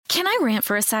Can I rant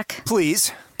for a sec?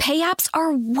 Please. Pay apps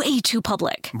are way too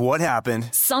public. What happened?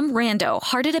 Some rando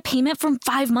hearted a payment from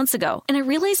 5 months ago, and I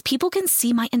realized people can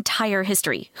see my entire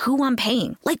history, who I'm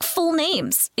paying, like full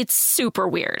names. It's super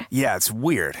weird. Yeah, it's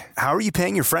weird. How are you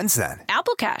paying your friends then?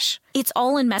 Apple Cash. It's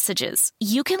all in messages.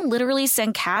 You can literally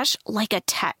send cash like a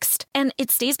text, and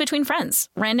it stays between friends.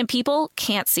 Random people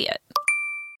can't see it.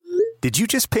 Did you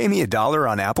just pay me $1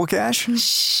 on Apple Cash?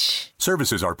 Shh.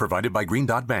 Services are provided by Green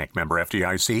Dot Bank. Member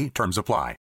FDIC. Terms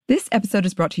apply. This episode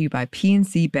is brought to you by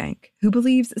PNC Bank, who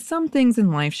believes some things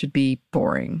in life should be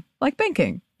boring, like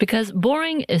banking. Because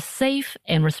boring is safe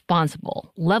and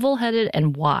responsible, level-headed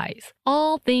and wise.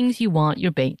 All things you want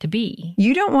your bank to be.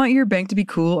 You don't want your bank to be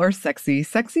cool or sexy.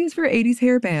 Sexy is for 80s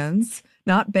hair bands,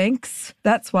 not banks.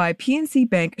 That's why PNC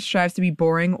Bank strives to be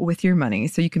boring with your money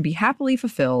so you can be happily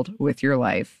fulfilled with your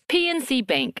life. PNC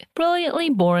Bank,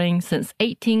 brilliantly boring since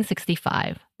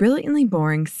 1865. Brilliantly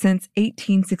Boring Since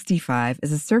 1865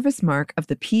 is a service mark of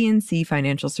the PNC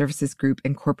Financial Services Group,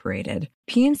 Incorporated.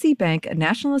 PNC Bank, a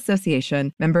National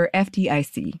Association, member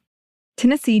FDIC.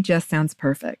 Tennessee just sounds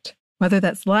perfect. Whether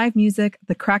that's live music,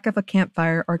 the crack of a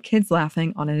campfire, or kids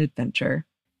laughing on an adventure.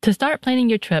 To start planning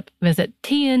your trip, visit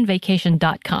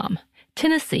tnvacation.com.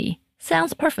 Tennessee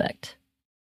sounds perfect.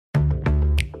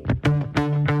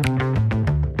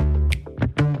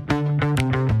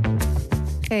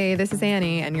 Hey, this is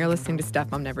Annie, and you're listening to Stuff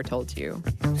Mom Never Told You.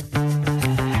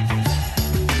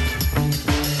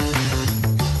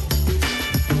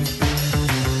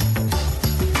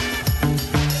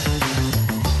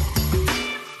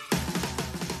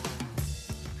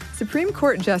 Supreme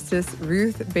Court Justice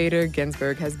Ruth Bader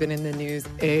Ginsburg has been in the news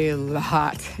a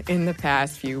lot in the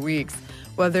past few weeks.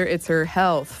 Whether it's her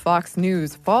health, Fox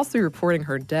News falsely reporting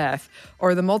her death,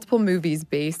 or the multiple movies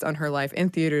based on her life in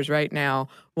theaters right now,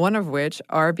 one of which,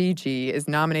 RBG, is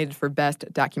nominated for Best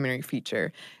Documentary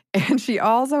Feature. And she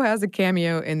also has a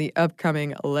cameo in the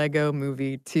upcoming Lego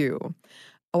Movie 2.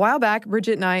 A while back,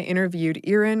 Bridget and I interviewed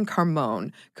Erin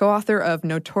Carmone, co-author of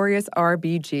Notorious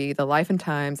RBG, The Life and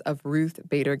Times of Ruth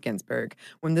Bader Ginsburg,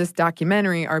 when this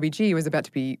documentary, RBG, was about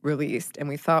to be released, and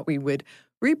we thought we would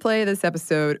replay this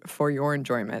episode for your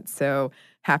enjoyment. So,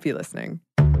 happy listening.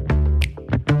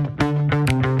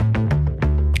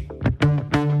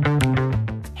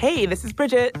 Hey, this is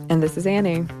Bridget. And this is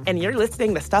Annie. And you're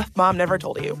listening to Stuff Mom Never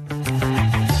Told You.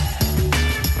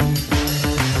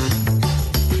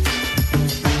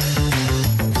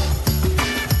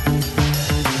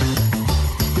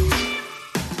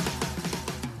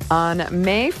 On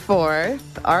May 4th,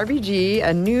 RBG,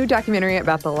 a new documentary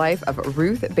about the life of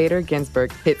Ruth Bader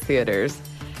Ginsburg, hit theaters.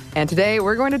 And today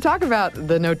we're going to talk about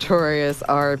the notorious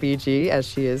RBG, as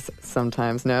she is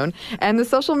sometimes known, and the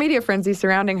social media frenzy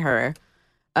surrounding her.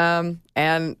 And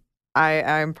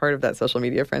I'm part of that social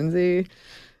media frenzy.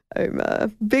 I'm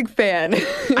a big fan.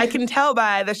 I can tell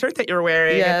by the shirt that you're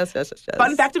wearing. Yes.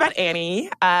 Fun fact about Annie,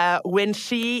 when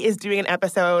she is doing an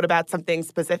episode about something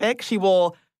specific, she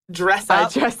will dress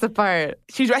up. I dress the part.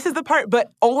 She dresses the part, but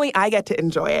only I get to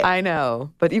enjoy it. I know,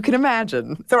 but you can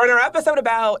imagine. So in our episode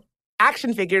about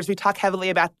action figures, we talk heavily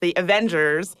about the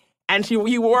Avengers, and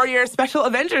you wore your special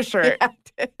Avengers shirt. Yeah,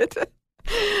 I did.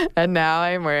 And now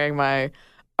I'm wearing my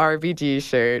RBG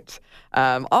shirt.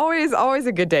 Always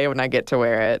a good day when I get to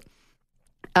wear it.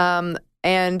 And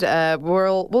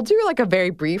we'll do like a very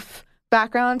brief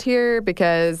background here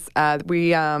because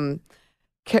Kristen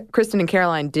and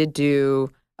Caroline did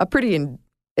do a pretty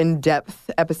in-depth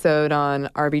episode on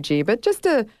RBG, but just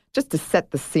to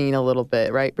set the scene a little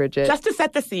bit, right, Bridget? Just to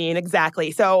set the scene, exactly.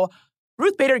 So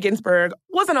Ruth Bader Ginsburg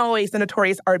wasn't always the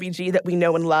notorious RBG that we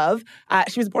know and love.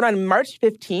 She was born on March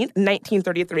 15th,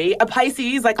 1933, a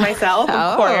Pisces like myself,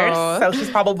 of course. So she's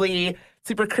probably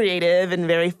super creative and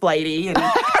very flighty. And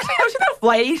actually, no, she's not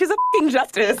flighty. She's a f***ing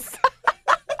justice.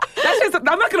 I'm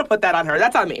not going to put that on her.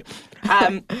 That's on me.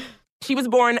 She was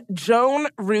born Joan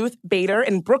Ruth Bader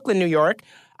in Brooklyn, New York.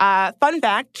 Fun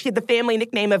fact, she had the family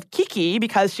nickname of Kiki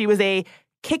because she was a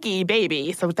Kiki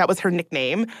baby, so that was her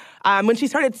nickname. When she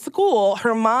started school,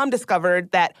 her mom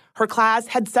discovered that her class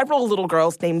had several little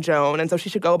girls named Joan, and so she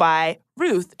should go by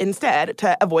Ruth instead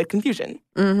to avoid confusion.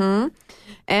 Mm-hmm.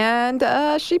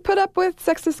 And she put up with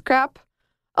sexist crap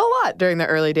a lot during the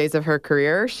early days of her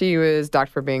career. She was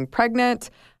docked for being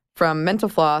pregnant from mental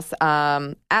floss.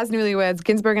 As newlyweds,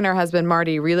 Ginsburg and her husband,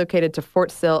 Marty, relocated to Fort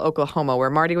Sill, Oklahoma, where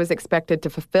Marty was expected to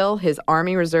fulfill his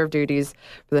Army Reserve duties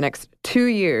for the next 2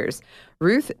 years.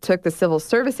 Ruth took the civil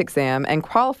service exam and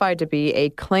qualified to be a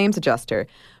claims adjuster,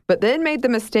 but then made the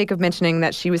mistake of mentioning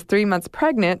that she was 3 months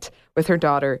pregnant with her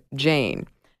daughter, Jane.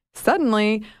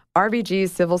 Suddenly,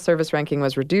 RBG's civil service ranking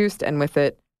was reduced, and with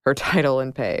it, her title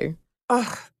and pay.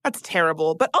 Ugh, That's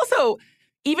terrible. But also,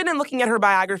 even in looking at her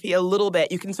biography a little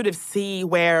bit, you can sort of see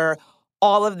where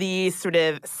all of these sort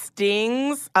of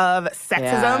stings of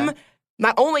sexism,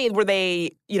 not only were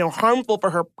they, harmful for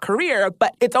her career,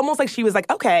 but it's almost like she was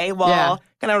like, okay, well,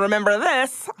 gonna remember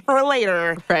this for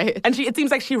later. Right. And it seems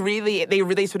like they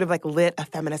really sort of like lit a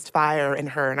feminist fire in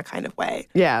her in a kind of way.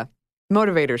 Yeah.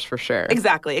 Motivators for sure.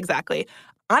 Exactly.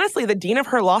 Honestly, the dean of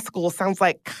her law school sounds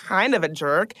like kind of a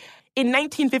jerk. In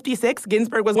 1956,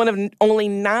 Ginsburg was one of only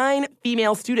 9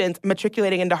 female students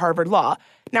matriculating into Harvard Law.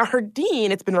 Now, her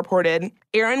dean, it's been reported,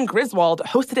 Aaron Griswold,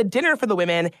 hosted a dinner for the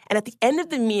women, and at the end of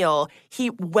the meal, he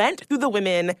went through the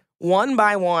women one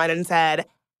by one and said,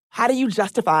 how do you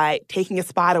justify taking a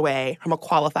spot away from a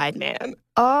qualified man?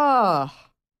 Oh.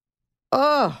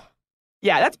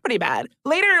 Yeah, that's pretty bad.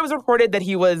 Later, it was reported that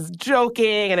he was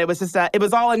joking, and it was just it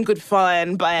was all in good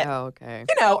fun. But okay.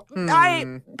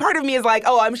 Part of me is like,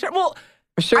 I'm sure. Well,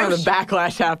 I'm sure the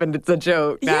backlash happened. It's a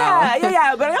joke now.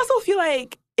 Yeah. But I also feel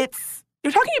like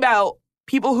you're talking about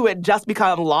people who had just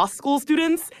become law school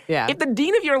students. Yeah. If the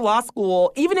dean of your law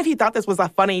school, even if he thought this was a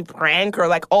funny prank or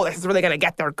like, this is really gonna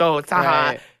get their goats,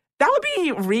 that would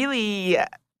be really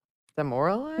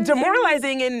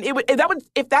demoralizing, and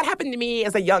if that happened to me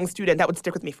as a young student, that would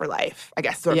stick with me for life, I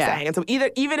guess is what I'm saying. And so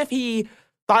even if he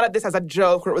thought of this as a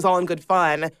joke or it was all in good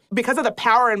fun, because of the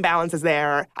power imbalances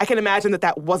there, I can imagine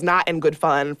that was not in good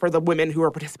fun for the women who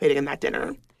were participating in that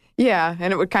dinner. Yeah,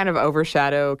 and it would kind of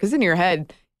overshadow, because in your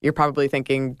head, you're probably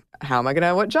thinking,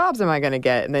 what jobs am I going to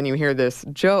get? And then you hear this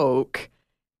joke,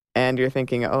 and you're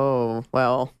thinking, oh,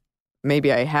 well,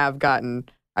 maybe I have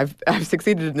I've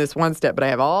succeeded in this one step, but I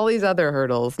have all these other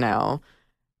hurdles now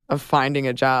of finding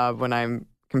a job when I'm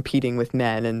competing with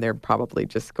men, and they're probably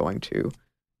just going to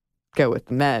go with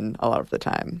the men a lot of the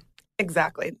time.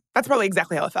 Exactly. That's probably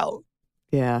exactly how it felt.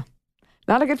 Yeah.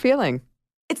 Not a good feeling.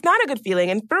 It's not a good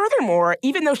feeling. And furthermore,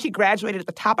 even though she graduated at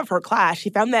the top of her class, she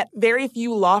found that very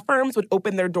few law firms would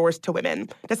open their doors to women,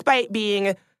 despite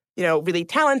being, really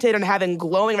talented and having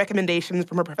glowing recommendations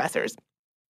from her professors.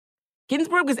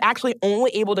 Ginsburg was actually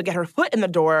only able to get her foot in the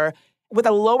door with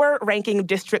a lower-ranking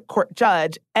district court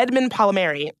judge, Edmund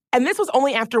Palmieri. And this was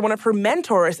only after one of her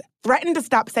mentors threatened to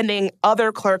stop sending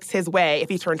other clerks his way if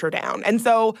he turned her down. And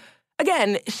so,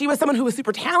 again, she was someone who was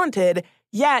super talented,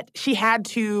 yet she had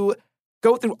to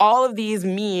go through all of these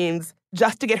means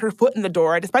just to get her foot in the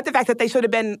door, despite the fact that they should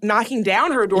have been knocking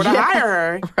down her door to hire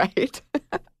her. Right.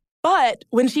 But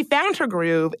when she found her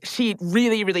groove, she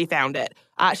really, really found it.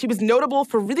 She was notable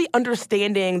for really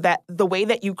understanding that the way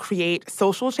that you create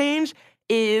social change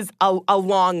is a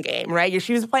long game, right?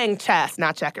 She was playing chess,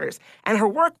 not checkers. And her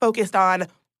work focused on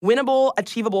winnable,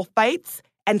 achievable fights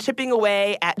and chipping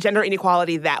away at gender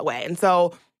inequality that way. And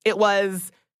so it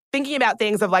was thinking about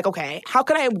things of like, okay, how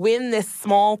can I win this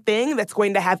small thing that's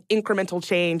going to have incremental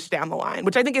change down the line,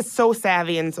 which I think is so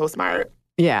savvy and so smart.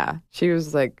 Yeah, she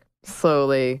was like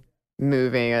slowly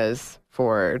moving us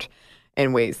forward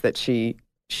in ways that she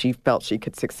felt she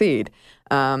could succeed.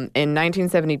 In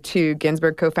 1972,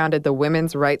 Ginsburg co-founded the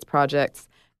Women's Rights Project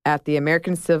at the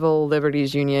American Civil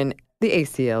Liberties Union, the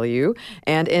ACLU,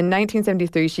 and in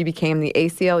 1973, she became the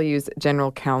ACLU's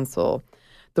general counsel.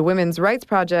 The Women's Rights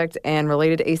Project and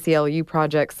related ACLU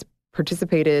projects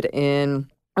participated in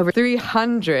over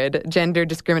 300 gender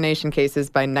discrimination cases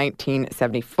by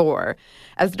 1974.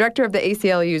 As director of the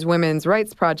ACLU's Women's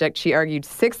Rights Project, she argued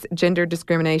 6 gender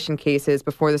discrimination cases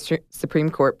before the Supreme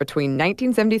Court between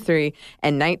 1973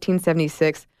 and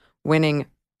 1976, winning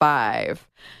 5.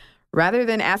 Rather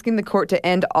than asking the court to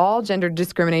end all gender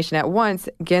discrimination at once,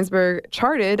 Ginsburg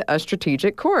charted a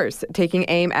strategic course, taking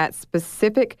aim at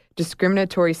specific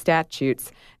discriminatory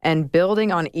statutes and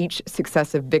building on each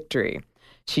successive victory.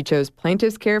 She chose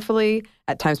plaintiffs carefully,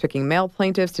 at times picking male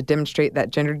plaintiffs to demonstrate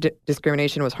that gender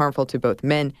discrimination was harmful to both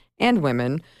men and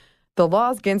women. The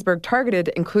laws Ginsburg targeted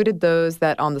included those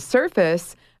that on the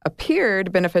surface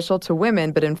appeared beneficial to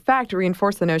women, but in fact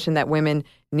reinforced the notion that women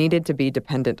needed to be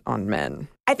dependent on men.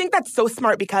 I think that's so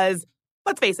smart because,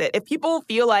 let's face it, if people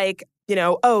feel like,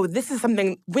 this is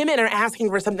something, women are asking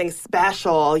for something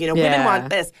special, women want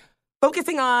this,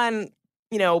 focusing on,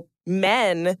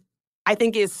 men, I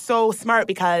think is so smart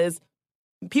because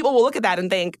people will look at that and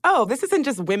think, this isn't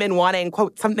just women wanting,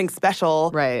 quote, something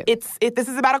special. Right. This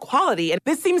is about equality. And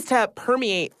this seems to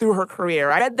permeate through her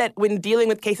career. I read that when dealing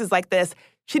with cases like this,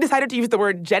 she decided to use the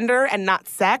word gender and not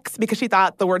sex because she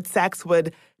thought the word sex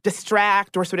would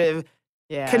distract or sort of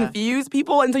confuse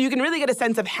people. And so you can really get a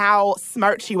sense of how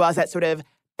smart she was at sort of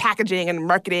packaging and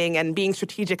marketing and being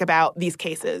strategic about these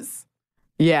cases.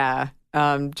 Yeah.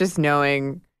 Just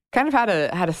knowing kind of how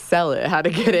to sell it, how to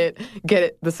get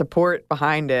it the support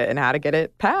behind it, and how to get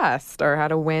it passed or how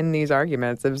to win these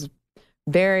arguments. It was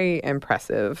very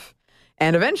impressive.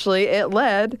 And eventually it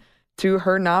led to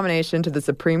her nomination to the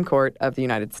Supreme Court of the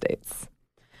United States.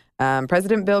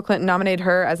 President Bill Clinton nominated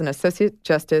her as an Associate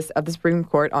Justice of the Supreme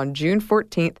Court on June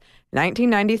 14th,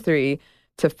 1993,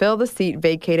 to fill the seat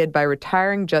vacated by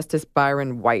retiring Justice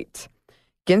Byron White.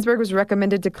 Ginsburg was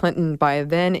recommended to Clinton by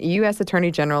then U.S.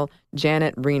 Attorney General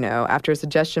Janet Reno after a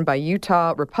suggestion by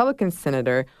Utah Republican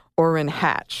Senator Orrin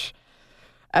Hatch.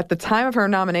 At the time of her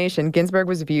nomination, Ginsburg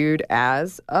was viewed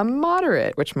as a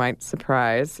moderate, which might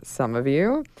surprise some of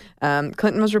you.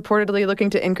 Clinton was reportedly looking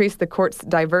to increase the court's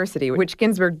diversity, which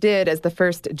Ginsburg did as the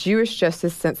first Jewish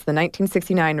justice since the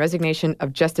 1969 resignation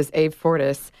of Justice Abe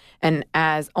Fortas, and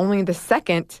as only the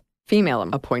second female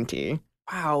appointee.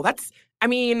 Wow, that's,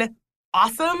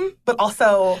 awesome, but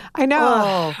also... I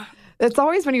know. It's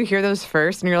always when you hear those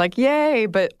first and you're like, yay,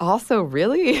 but also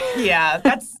really? Yeah,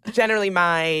 that's generally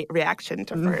my reaction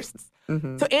to firsts.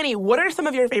 Mm-hmm. So, Annie, what are some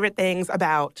of your favorite things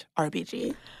about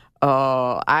RBG?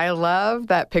 Oh, I love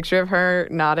that picture of her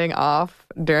nodding off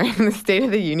during the State of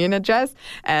the Union address.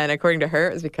 And according to her,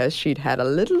 it was because she'd had a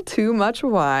little too much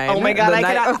wine. Oh my God,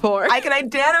 I can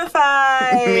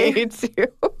identify. Me too.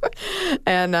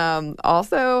 And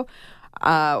also...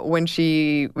 when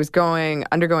she was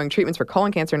undergoing treatments for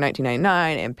colon cancer in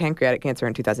 1999 and pancreatic cancer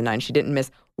in 2009, she didn't miss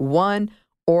one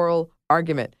oral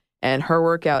argument. And her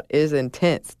workout is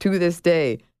intense. To this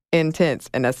day, intense.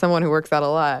 And as someone who works out a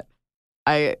lot,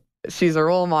 she's a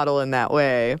role model in that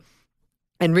way.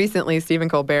 And recently, Stephen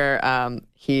Colbert,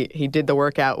 he did the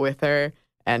workout with her,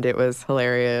 and it was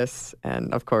hilarious.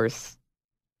 And of course,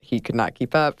 he could not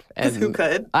keep up. And who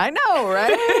could? I know,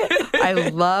 right? I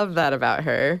love that about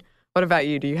her. What about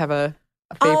you? Do you have a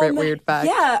favorite weird fact?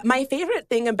 Yeah, my favorite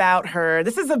thing about her,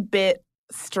 this is a bit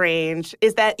strange,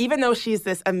 is that even though she's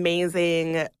this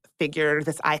amazing figure,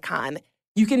 this icon,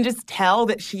 you can just tell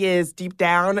that she is deep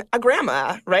down a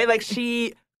grandma, right? Like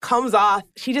she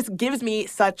just gives me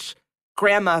such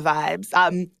grandma vibes.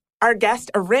 Our guest,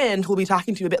 Arend, who we'll be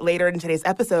talking to a bit later in today's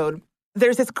episode,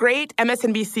 there's this great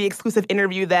MSNBC exclusive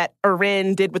interview that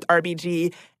Arend did with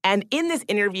RBG. And in this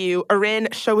interview,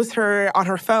 Arend shows her on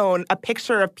her phone a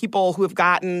picture of people who have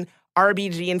gotten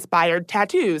RBG-inspired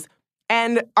tattoos.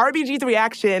 And RBG's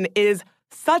reaction is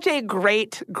such a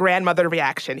great grandmother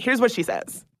reaction. Here's what she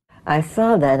says. I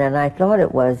saw that and I thought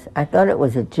it was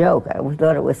a joke. I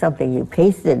thought it was something you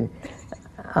pasted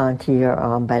onto your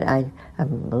arm, but I'm a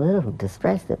little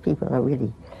distressed that people are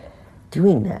really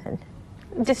doing that.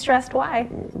 Distressed, why?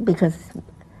 Because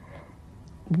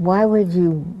why would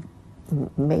you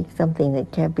make something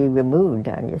that can't be removed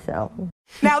on yourself?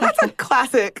 Now, that's a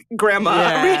classic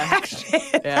grandma reaction.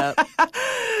 Yeah.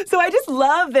 So I just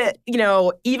love that,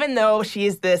 even though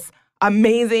she's this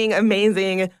amazing,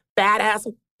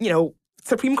 badass,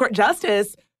 Supreme Court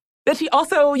justice, that she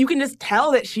also, you can just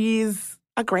tell that she's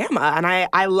a grandma. And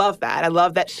I love that. I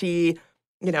love that she,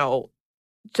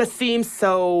 just seems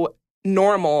so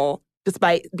normal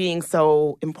despite being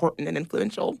so important and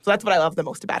influential. So that's what I love the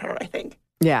most about her, I think.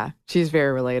 Yeah, she's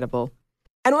very relatable.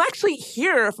 And we'll actually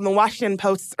hear from the Washington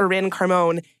Post's Erin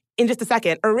Carmon in just a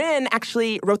second. Erin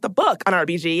actually wrote the book on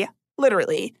RBG,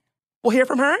 literally. We'll hear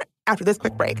from her after this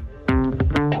quick break.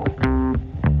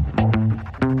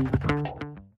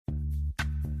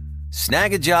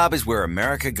 Snag a Job is where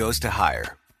America goes to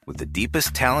hire, with the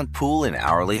deepest talent pool in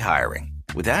hourly hiring.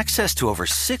 With access to over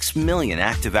 6 million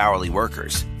active hourly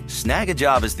workers, Snag a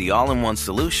Job is the all-in-one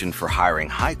solution for hiring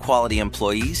high-quality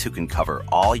employees who can cover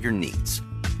all your needs.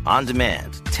 On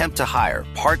demand, temp to hire,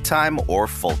 part-time or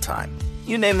full-time.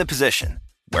 You name the position.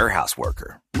 Warehouse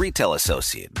worker, retail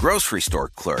associate, grocery store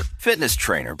clerk, fitness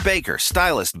trainer, baker,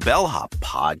 stylist, bellhop,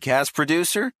 podcast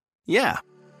producer. Yeah,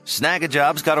 Snag a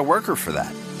Job's got a worker for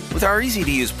that. With our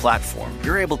easy-to-use platform,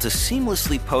 you're able to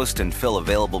seamlessly post and fill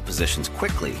available positions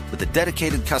quickly with a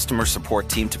dedicated customer support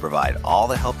team to provide all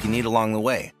the help you need along the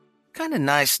way. Kind of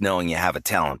nice knowing you have a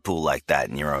talent pool like that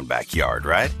in your own backyard,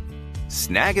 right?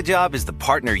 Snag a Job is the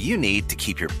partner you need to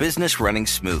keep your business running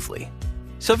smoothly.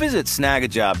 So visit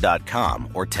snagajob.com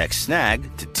or text SNAG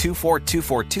to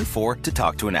 242424 to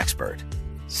talk to an expert.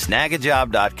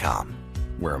 Snagajob.com,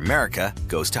 where America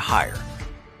goes to hire.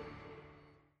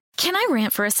 Can I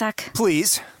rant for a sec?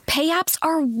 Please. Pay apps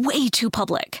are way too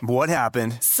public. What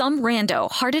happened? Some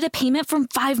rando hearted a payment from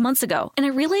 5 months ago, and I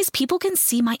realized people can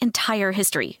see my entire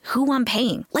history, who I'm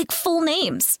paying, like full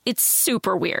names. It's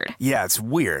super weird. Yeah, it's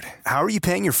weird. How are you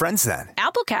paying your friends then?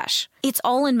 Apple Cash. It's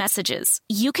all in messages.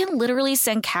 You can literally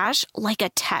send cash like a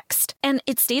text, and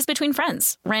it stays between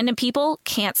friends. Random people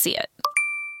can't see it.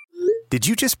 Did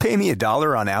you just pay me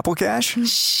 $1 on Apple Cash?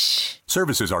 Shh.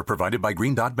 Services are provided by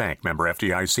Green Dot Bank. Member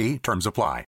FDIC. Terms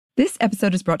apply. This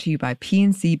episode is brought to you by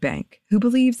PNC Bank, who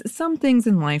believes some things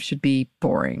in life should be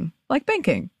boring, like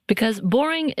banking. Because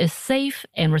boring is safe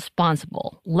and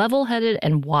responsible, level-headed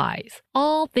and wise.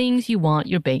 All things you want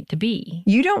your bank to be.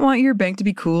 You don't want your bank to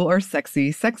be cool or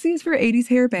sexy. Sexy is for 80s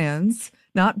hair bands,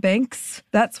 not banks.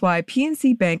 That's why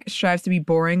PNC Bank strives to be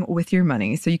boring with your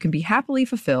money so you can be happily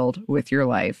fulfilled with your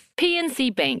life.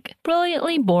 PNC Bank.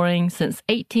 Brilliantly boring since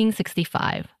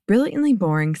 1865. Brilliantly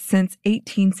Boring Since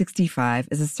 1865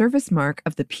 is a service mark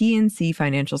of the PNC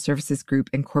Financial Services Group,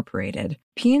 Incorporated.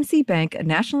 PNC Bank, a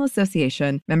National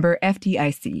Association, member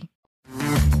FDIC.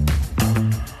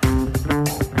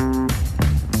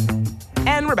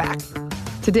 And we're back.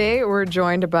 Today, we're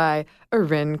joined by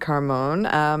Erin Carmon.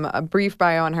 A brief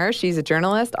bio on her. She's a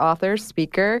journalist, author,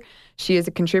 speaker. She is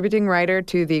a contributing writer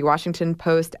to the Washington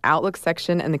Post Outlook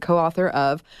section and the co-author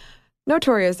of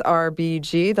Notorious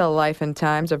RBG, The Life and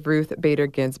Times of Ruth Bader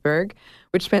Ginsburg,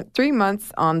 which spent 3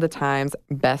 months on the Times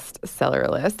bestseller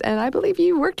list. And I believe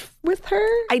you worked with her?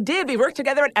 I did. We worked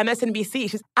together at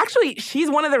MSNBC.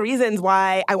 She's one of the reasons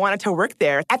why I wanted to work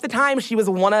there. At the time, she was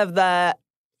one of the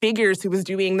figures who was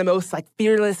doing the most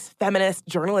fearless feminist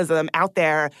journalism out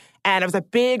there. And I was a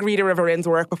big reader of Erin's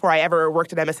work before I ever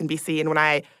worked at MSNBC. And when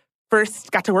I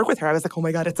first got to work with her, I was like, oh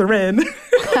my God, it's Erin.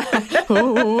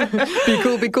 Oh, be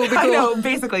cool, be cool, be cool. I know,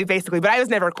 basically, but I was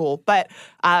never cool. But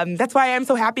that's why I'm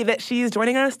so happy that she's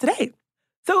joining us today.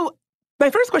 So my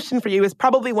first question for you is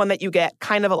probably one that you get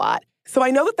kind of a lot. So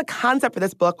I know that the concept for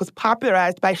this book was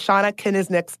popularized by Shauna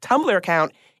Knisnick's Tumblr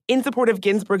account in support of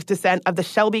Ginsburg's dissent of the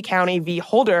Shelby County v.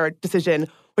 Holder decision,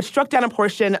 which struck down a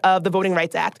portion of the Voting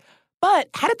Rights Act. But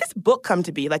how did this book come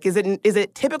to be? Is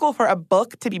it typical for a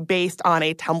book to be based on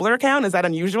a Tumblr account? Is that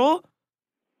unusual?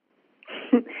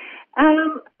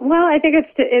 Well, I think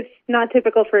it's not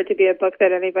typical for it to be a book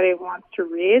that anybody wants to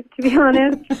read, to be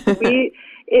honest.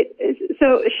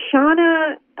 So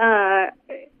Shauna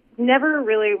never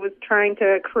really was trying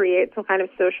to create some kind of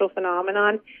social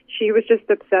phenomenon. She was just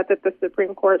upset that the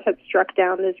Supreme Court had struck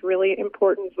down this really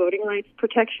important voting rights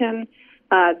protection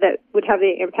that would have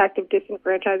the impact of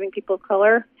disenfranchising people of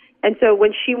color. And so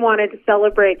when she wanted to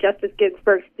celebrate Justice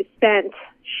Ginsburg's dissent,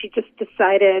 she just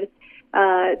decided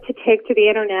to take to the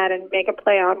internet and make a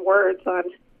play on words on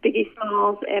Biggie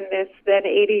Smalls and this then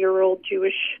 80-year-old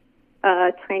Jewish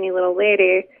tiny little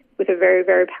lady with a very,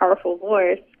 very powerful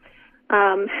voice.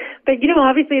 But,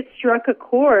 obviously it struck a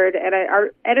chord, and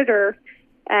our editor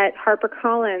at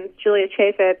HarperCollins, Julia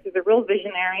Chaffetz, is a real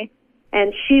visionary.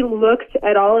 And she looked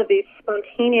at all of these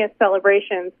spontaneous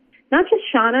celebrations, not just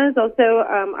Shauna's, also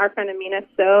our friend Amina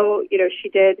So, she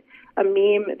did a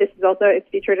meme. It's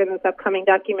featured in this upcoming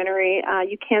documentary,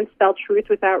 You Can't Spell Truth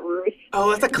Without Ruth.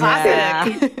 Oh, it's a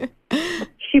classic. Yeah.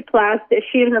 She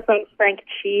and her friend Frank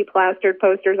Chi plastered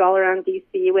posters all around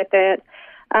D.C. with it.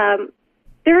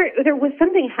 There was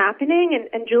something happening,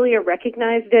 and Julia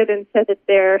recognized it and said that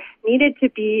there needed to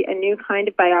be a new kind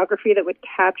of biography that would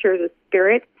capture the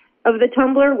spirit of the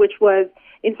Tumblr, which was,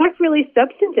 in fact, really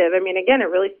substantive. I mean, again,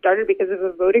 it really started because of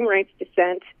a voting rights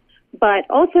dissent, but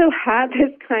also had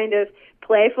this kind of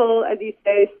playful, as you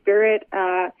say, spirit,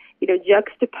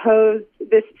 juxtaposed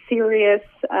this serious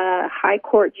high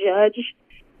court judge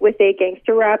with a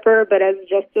gangster rapper. But as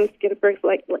Justice Ginsburg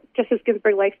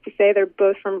likes to say, they're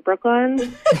both from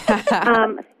Brooklyn.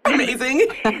 Amazing.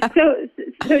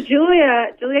 So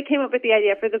Julia came up with the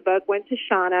idea for the book, went to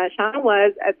Shauna.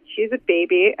 She's a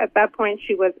baby. At that point,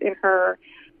 she was in her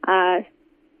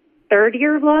third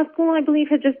year of law school, I believe,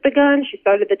 had just begun. She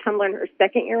started the Tumblr in her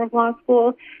second year of law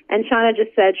school. And Shauna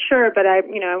just said, sure, but I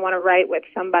want to write with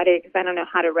somebody because I don't know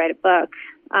how to write a book.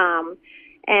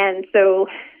 And so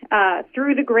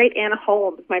through the great Anna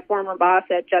Holmes, my former boss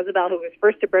at Jezebel, who was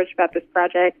first approached about this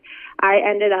project, I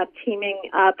ended up teaming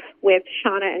up with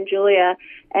Shauna and Julia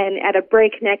and at a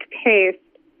breakneck pace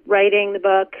writing the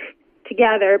book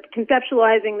together,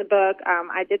 conceptualizing the book.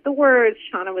 I did the words.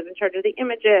 Shauna was in charge of the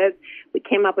images. We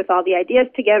came up with all the ideas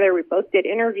together. We both did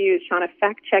interviews. Shauna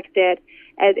fact-checked it.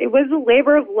 And it was a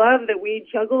labor of love that we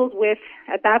juggled with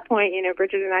at that point.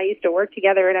 Bridget and I used to work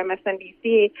together at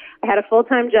MSNBC. I had a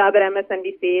full-time job at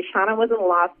MSNBC. Shauna was in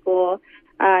law school.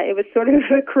 It was sort of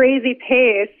a crazy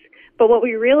pace. But what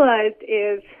we realized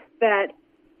is that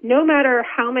no matter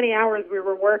how many hours we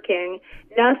were working,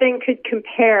 nothing could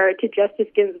compare to Justice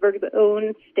Ginsburg's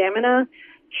own stamina.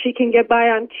 She can get by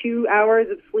on 2 hours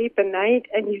of sleep a night,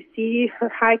 and you see her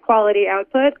high-quality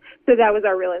output. So that was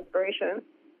our real inspiration.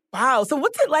 Wow. So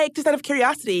what's it like, just out of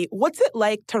curiosity, what's it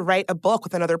like to write a book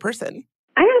with another person?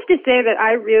 I have to say that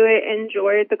I really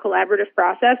enjoyed the collaborative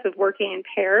process of working in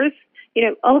pairs.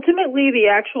 Ultimately, the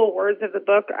actual words of the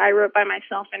book I wrote by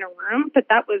myself in a room, but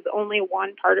that was only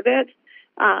one part of it.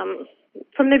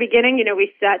 From the beginning,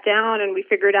 we sat down and we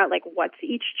figured out, what's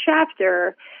each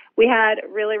chapter. We had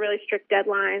really, really strict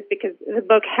deadlines because the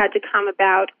book had to come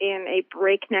about in a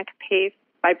breakneck pace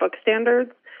by book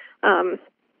standards.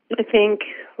 I think,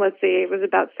 it was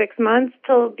about 6 months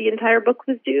till the entire book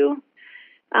was due.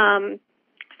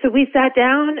 So we sat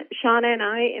down, Shauna and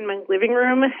I, in my living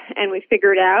room, and we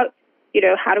figured out,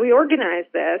 how do we organize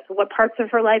this? What parts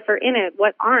of her life are in it?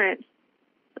 What aren't?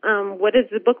 What does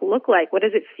the book look like? What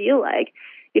does it feel like?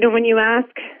 When you ask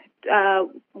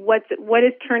what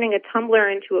is turning a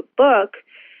Tumblr into a book,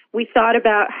 we thought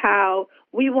about how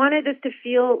we wanted this to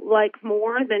feel like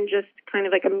more than just kind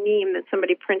of like a meme that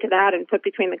somebody printed out and put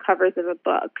between the covers of a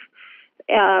book.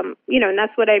 And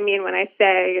that's what I mean when I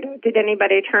say, did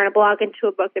anybody turn a blog into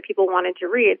a book that people wanted to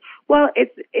read? Well,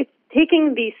 it's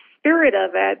taking the spirit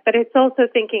of it, but it's also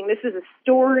thinking this is a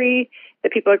story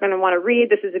that people are going to want to read.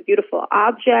 This is a beautiful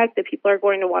object that people are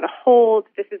going to want to hold.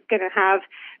 This is going to have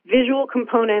visual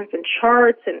components and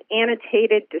charts and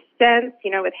annotated dissents,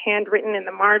 with handwritten in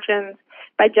the margins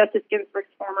by Justice Ginsburg's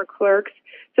former clerks.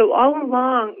 So all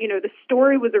along, the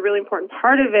story was a really important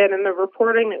part of it, and the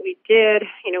reporting that we did,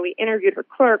 we interviewed her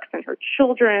clerks and her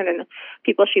children and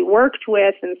people she worked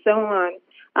with and so on.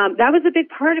 That was a big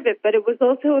part of it, but it was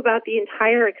also about the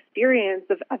entire experience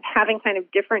of having kind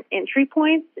of different entry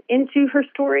points into her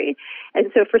story.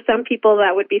 And so for some people,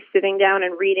 that would be sitting down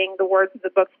and reading the words of the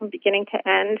book from beginning to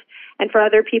end. And for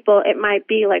other people, it might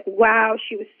be like, wow,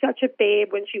 she was such a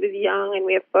babe when she was young, and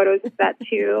we have photos of that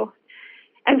too.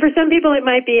 And for some people, it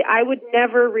might be, I would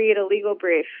never read a legal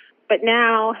brief, but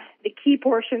now the key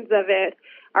portions of it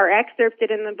are excerpted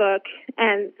in the book,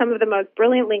 and some of the most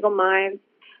brilliant legal minds,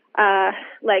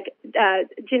 like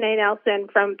Janae Nelson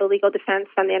from the Legal Defense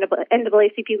Fund, the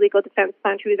NAACP Legal Defense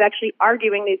Fund, who is actually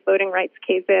arguing these voting rights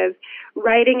cases,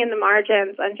 writing in the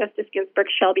margins on Justice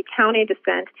Ginsburg's Shelby County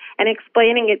dissent and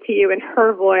explaining it to you in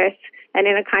her voice and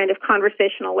in a kind of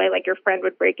conversational way, like your friend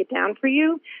would break it down for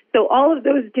you. So all of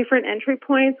those different entry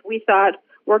points, we thought,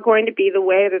 were going to be the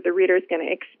way that the reader is going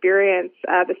to experience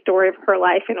the story of her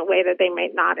life in a way that they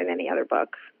might not in any other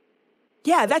book.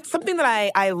 Yeah, that's something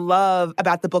that I love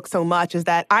about the book so much, is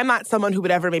that I'm not someone who would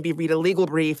ever maybe read a legal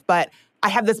brief, but I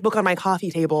have this book on my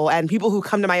coffee table, and people who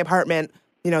come to my apartment,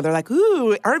 they're like,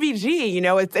 ooh, RBG,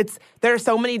 it's there are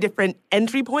so many different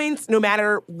entry points, no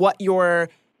matter what your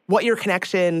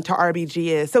connection to RBG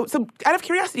is. So out of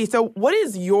curiosity, so what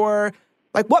is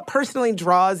what personally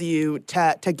draws you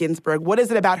to Ginsburg? What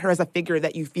is it about her as a figure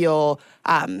that you feel,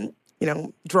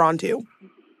 drawn to?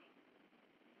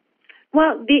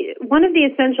 Well, one of the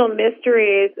essential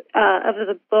mysteries of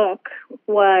the book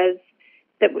was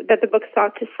that the book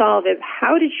sought to solve is,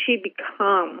 how did she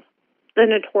become the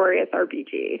notorious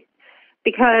RBG?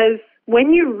 Because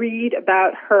when you read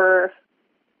about her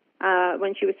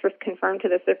when she was first confirmed to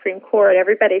the Supreme Court,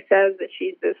 everybody says that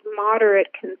she's this moderate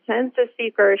consensus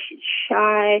seeker, she's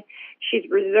shy, she's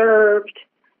reserved.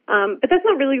 But that's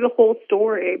not really the whole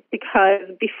story,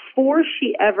 because before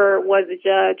she ever was a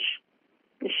judge,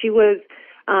 she was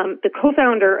the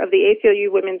co-founder of the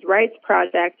ACLU Women's Rights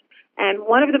Project, and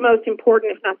one of the most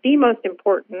important, if not the most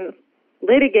important,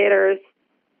 litigators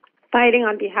fighting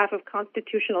on behalf of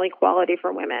constitutional equality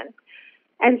for women.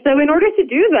 And so in order to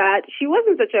do that, she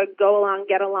wasn't such a go-along,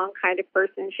 get-along kind of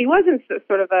person. She wasn't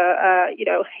sort of a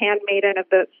handmaiden of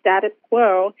the status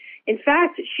quo. In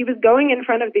fact, she was going in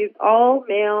front of these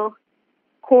all-male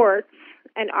courts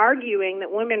and arguing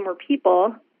that women were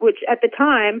people, which at the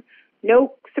time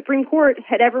no Supreme Court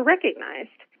had ever recognized.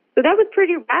 So that was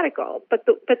pretty radical. But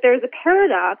there's a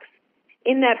paradox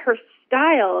in that her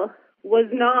style was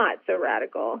not so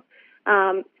radical.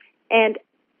 And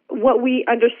what we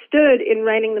understood in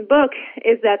writing the book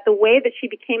is that the way that she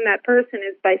became that person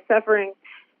is by suffering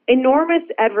enormous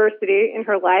adversity in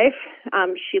her life.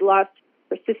 She lost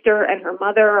her sister and her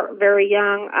mother very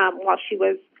young while she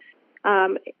was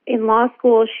in law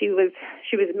school. She was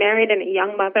married and a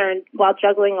young mother, and while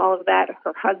juggling all of that,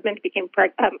 her husband became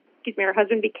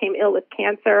ill with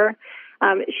cancer.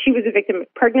 She was a victim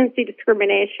of pregnancy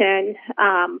discrimination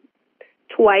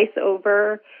twice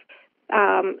over.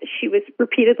 She was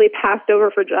repeatedly passed over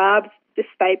for jobs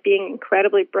despite being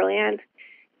incredibly brilliant.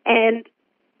 And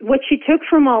what she took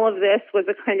from all of this was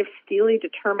a kind of steely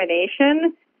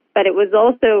determination, but it was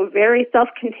also very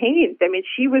self-contained. I mean,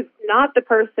 she was not the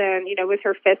person, with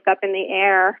her fist up in the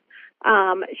air.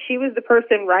 She was the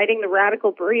person writing the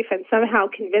radical brief and somehow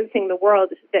convincing the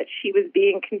world that she was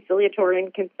being conciliatory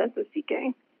and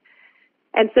consensus-seeking.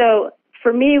 And so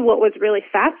for me, what was really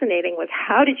fascinating was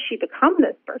how did she become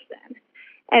this person?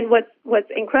 And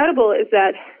what's incredible is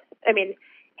that, I mean,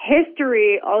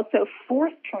 history also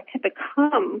forced her to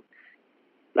become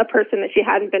a person that she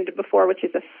hadn't been to before, which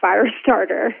is a fire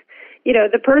starter. You know,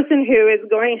 the person who is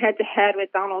going head to head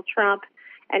with Donald Trump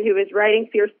and who is writing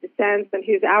fierce dissents and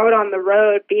who's out on the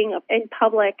road being in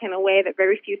public in a way that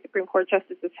very few Supreme Court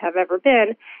justices have ever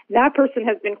been, that person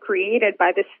has been created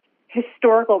by this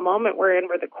historical moment where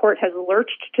the court has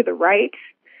lurched to the right,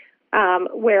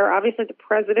 where obviously the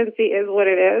presidency is what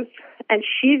it is, and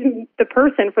she's the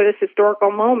person for this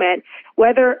historical moment.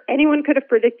 Whether anyone could have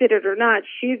predicted it or not,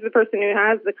 she's the person who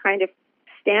has the kind of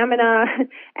stamina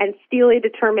and steely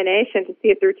determination to see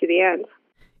it through to the end.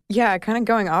 Yeah, kind of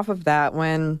going off of that,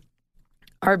 when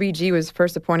RBG was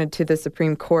first appointed to the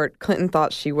Supreme Court, Clinton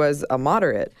thought she was a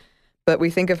moderate, but we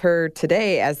think of her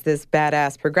today as this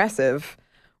badass progressive.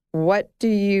 What do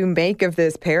you make of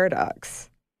this paradox?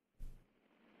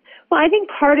 Well, I think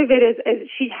part of it is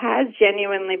she has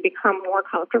genuinely become more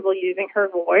comfortable using her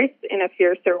voice in a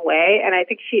fiercer way. And I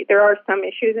think there are some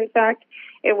issues, in fact,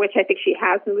 in which I think she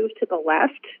has moved to the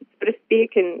left, so to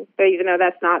speak, and even though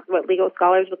that's not what legal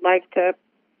scholars would like to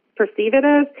perceive it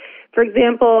as. For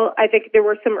example, I think there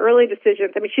were some early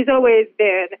decisions. I mean, she's always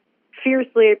been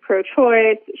fiercely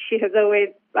pro-choice. She has always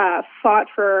fought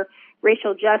for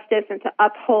racial justice and to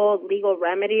uphold legal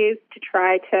remedies to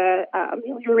try to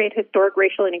ameliorate historic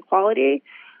racial inequality.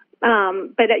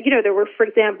 But, there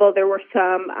were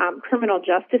some criminal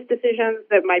justice decisions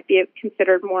that might be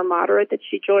considered more moderate that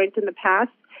she joined in the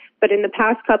past. But in the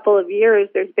past couple of years,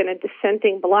 there's been a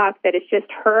dissenting bloc that is just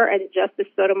her and Justice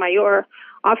Sotomayor.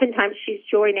 Oftentimes she's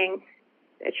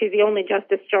the only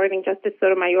justice joining Justice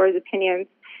Sotomayor's opinions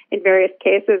in various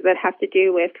cases that have to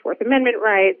do with Fourth Amendment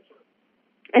rights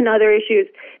and other issues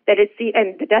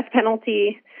and the death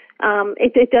penalty.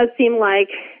 It does seem like,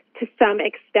 to some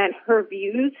extent, her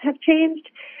views have changed.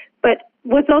 But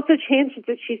what's also changed is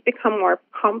that she's become more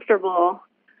comfortable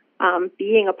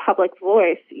being a public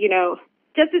voice. You know,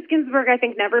 Justice Ginsburg, I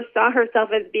think, never saw herself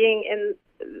as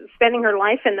spending her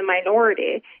life in the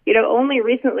minority. You know, only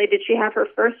recently did she have her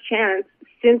first chance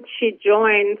since she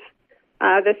joined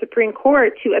the Supreme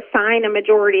Court to assign a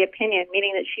majority opinion,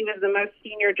 meaning that she was the most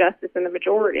senior justice in the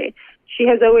majority. She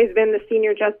has always been the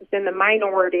senior justice in the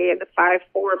minority in the 5-4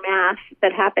 math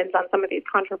that happens on some of these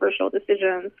controversial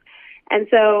decisions. And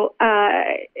so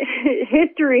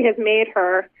history has made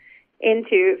her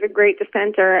into the great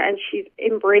dissenter, and she's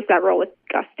embraced that role with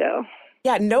gusto.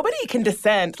 Yeah, nobody can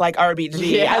dissent like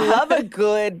RBG. Yeah. I love a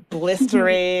good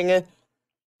blistering...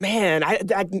 Man,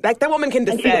 that woman can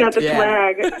dissent. And she's got the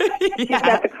flag. She's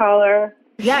got the collar.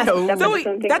 Yes. So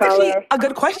that's actually a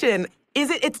good question. Is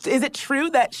it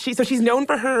true that she's known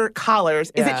for her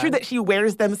collars? Is it true that she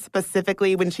wears them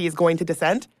specifically when she is going to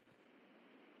dissent?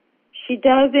 She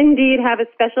does indeed have a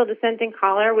special dissenting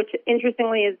collar, which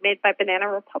interestingly is made by Banana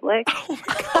Republic. Oh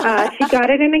my God. She got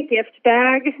it in a gift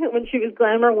bag when she was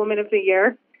Glamour Woman of the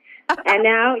Year. And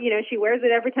now, she wears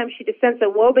it every time she dissents, so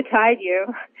woe betide you.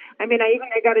 I mean,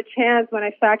 I got a chance when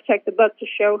I fact-checked the book to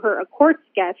show her a court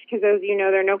sketch, because as you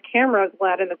know, there are no cameras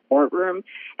allowed in the courtroom.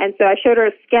 And so I showed her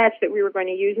a sketch that we were going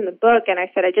to use in the book, and I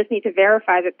said, I just need to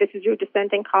verify that this is your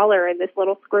dissenting collar in this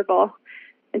little scribble.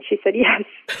 And she said yes.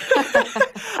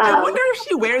 I wonder if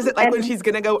she wears it when she's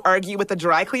going to go argue with the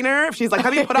dry cleaner. If she's like,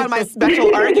 let me put on my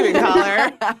special arguing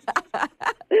collar.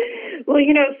 Well,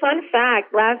 fun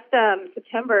fact, last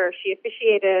September, she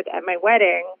officiated at my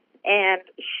wedding, and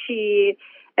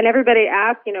everybody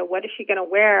asked, what is she going to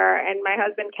wear? And my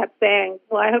husband kept saying,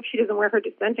 well, I hope she doesn't wear her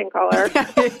dissenting collar.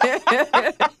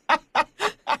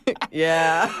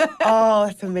 Yeah. Oh,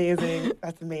 that's amazing.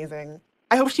 That's amazing.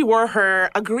 I hope she wore her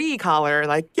agree collar.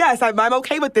 Like, yes, I'm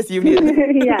okay with this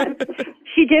union. Yes.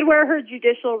 She did wear her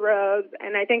judicial robes.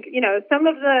 And I think, some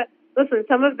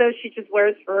of those she just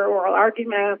wears for oral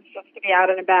arguments, just to be out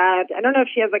and about. I don't know if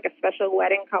she has a special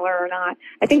wedding collar or not.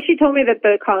 I think she told me that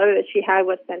the collar that she had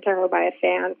was sent to her by a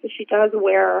fan. So she does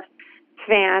wear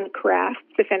fan crafts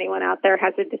if anyone out there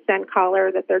has a dissent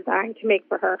collar that they're dying to make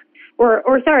for her. Or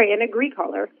an agree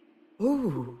collar.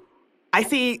 Ooh. I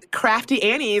see crafty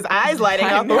Annie's eyes lighting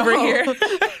up over here.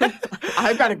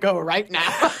 I've got to go right now.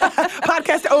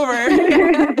 Podcast over.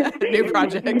 New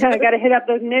project. I got to hit up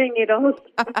those knitting needles.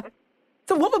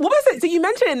 So what was it? So you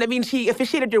mentioned, she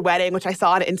officiated your wedding, which I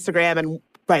saw on Instagram and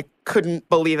I couldn't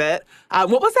believe it.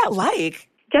 What was that like?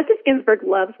 Justice Ginsburg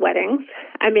loves weddings.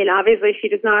 Obviously she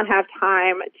does not have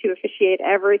time to officiate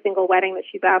every single wedding that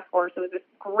she's asked for. So it was a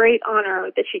great honor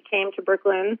that she came to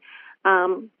Brooklyn,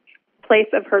 place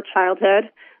of her childhood,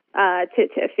 to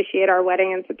officiate our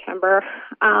wedding in September.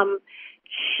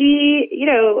 she,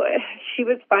 she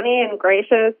was funny and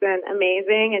gracious and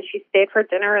amazing, and she stayed for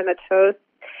dinner and the toast.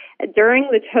 During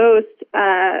the toast,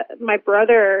 my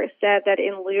brother said that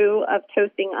in lieu of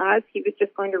toasting us, he was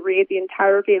just going to read the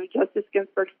entirety of Justice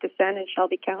Ginsburg's dissent in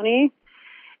Shelby County,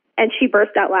 and she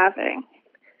burst out laughing.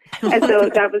 And so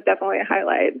that was definitely a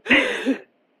highlight.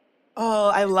 Oh,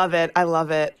 I love it. I love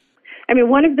it. I mean,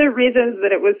 one of the reasons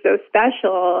that it was so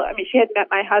special, she had met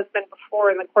my husband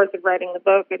before in the course of writing the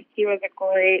book, and he was a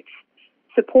great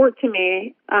support to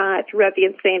me throughout the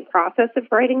insane process of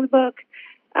writing the book.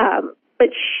 But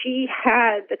she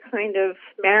had the kind of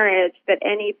marriage that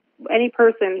any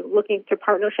person looking to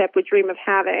partnership would dream of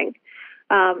having.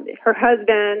 Her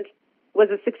husband was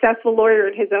a successful lawyer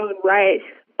in his own right,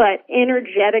 but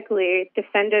energetically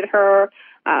defended her,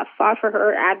 fought for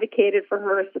her, advocated for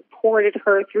her, supported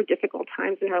her through difficult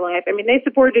times in her life. They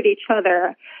supported each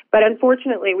other, but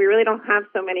unfortunately, we really don't have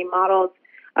so many models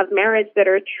of marriage that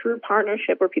are a true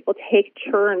partnership where people take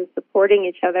turns supporting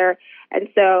each other. And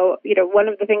so, one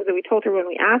of the things that we told her when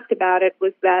we asked about it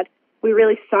was that we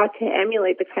really sought to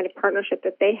emulate the kind of partnership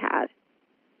that they had.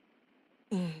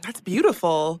 That's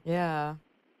beautiful. Yeah.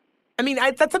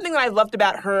 That's something that I loved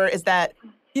about her is that,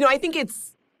 I think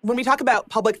it's, when we talk about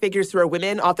public figures who are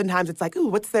women, oftentimes it's like, ooh,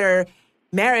 what's their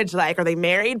marriage like? Are they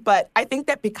married? But I think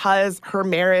that because her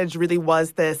marriage really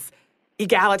was this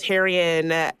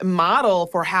egalitarian model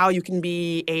for how you can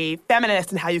be a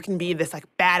feminist and how you can be this like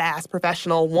badass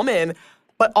professional woman,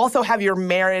 but also have your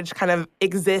marriage kind of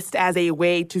exist as a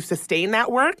way to sustain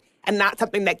that work and not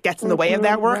something that gets in the way of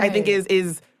that work, right. I think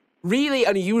is really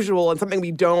unusual and something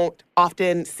we don't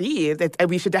often see. And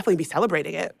we should definitely be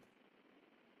celebrating it.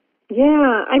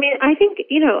 Yeah, I think,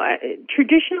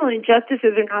 traditional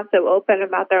injustices are not so open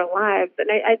about their lives. And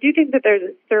I do think that there's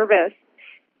a service.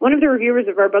 One of the reviewers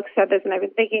of our book said this, and I've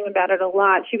been thinking about it a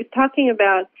lot. She was talking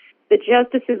about the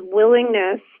justice's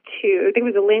willingness to, I think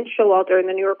it was Elaine Showalter in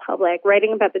the New Republic,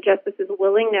 writing about the justice's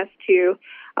willingness to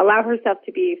allow herself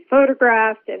to be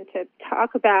photographed and to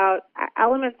talk about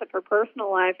elements of her personal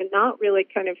life and not really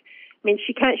kind of,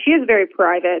 she is very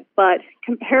private, but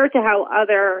compared to how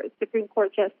other Supreme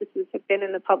Court justices have been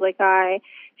in the public eye,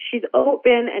 she's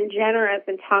open and generous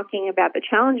in talking about the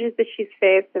challenges that she's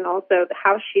faced and also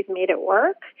how she's made it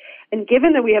work. And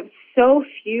given that we have so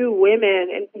few women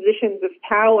in positions of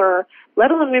power, let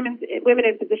alone women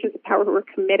in positions of power who are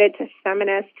committed to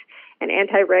feminist and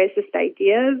anti-racist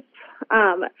ideas,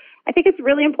 I think it's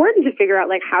really important to figure out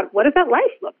what does that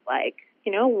life look like?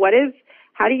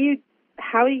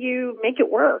 How do you make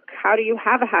it work? How do you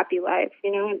have a happy life?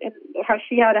 And how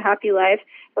she had a happy life.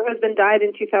 Her husband died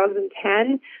in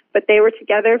 2010, but they were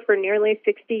together for nearly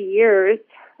 60 years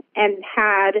and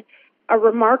had a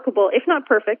remarkable, if not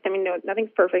perfect, no, nothing's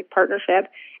perfect, partnership.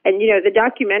 And, the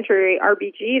documentary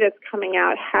RBG that's coming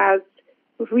out has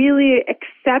really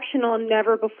exceptional,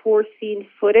 never before seen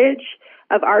footage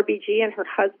of RBG and her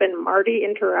husband Marty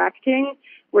interacting,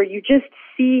 where you just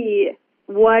see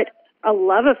what a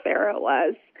love affair it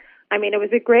was. It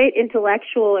was a great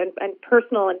intellectual and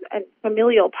personal and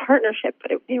familial partnership,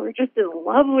 but they were just in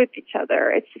love with each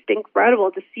other. It's just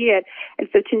incredible to see it. And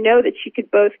so to know that she could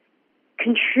both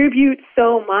contribute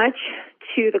so much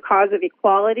to the cause of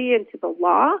equality and to the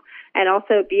law and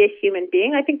also be a human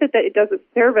being, I think that it does a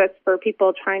service for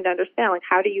people trying to understand,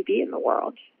 how do you be in the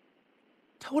world?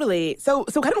 Totally. So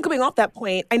kind of coming off that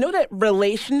point, I know that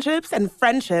relationships and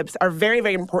friendships are very,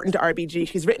 very important to RBG.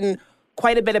 She's written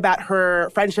quite a bit about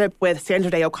her friendship with Sandra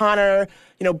Day O'Connor,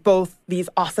 both these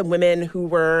awesome women who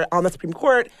were on the Supreme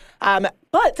Court.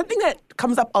 But something that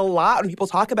comes up a lot when people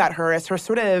talk about her is her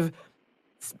sort of,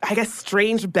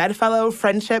 strange bedfellow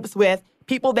friendships with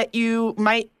people that you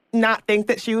might not think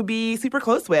that she would be super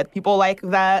close with. People like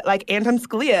Anton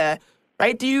Scalia,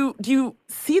 right? Do you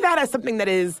see that as something that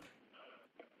is,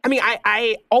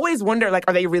 I always wonder,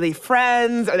 are they really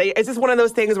friends? Is this one of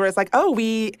those things where it's oh,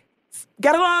 we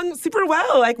get along super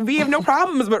well, we have no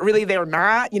problems, but really they're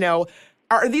not,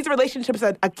 Are these relationships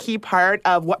a key part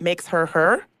of what makes her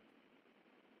her?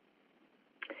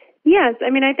 Yes.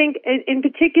 I think in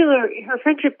particular, her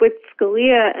friendship with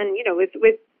Scalia and,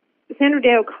 with Sandra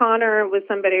Day O'Connor was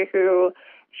somebody who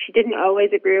she didn't always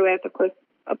agree with, of course,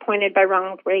 appointed by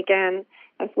Ronald Reagan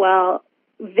as well.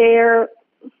 Their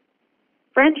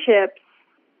friendships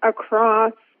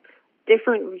across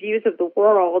different views of the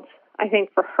world, I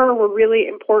think for her were really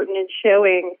important in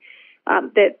showing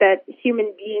that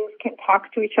human beings can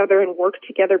talk to each other and work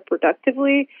together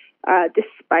productively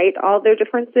despite all their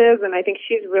differences. And I think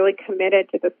she's really committed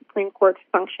to the Supreme Court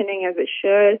functioning as it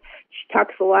should. She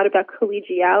talks a lot about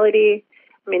collegiality.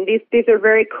 These are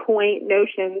very quaint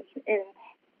notions in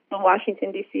the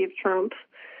Washington, D.C. of Trump.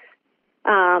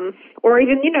 or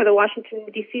even, the Washington,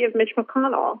 D.C. of Mitch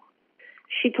McConnell.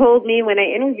 She told me when I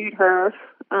interviewed her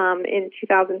in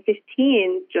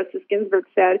 2015, Justice Ginsburg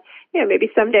said, maybe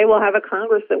someday we'll have a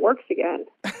Congress that works again.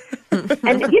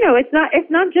 And it's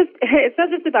not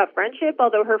just about friendship,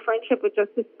 although her friendship with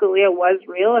Justice Scalia was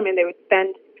real. I mean, they would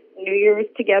spend New Year's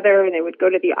together and they would go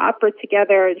to the opera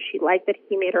together, and she liked that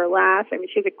he made her laugh. I mean,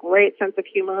 she has a great sense of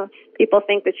humor. People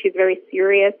think that she's very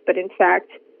serious, but in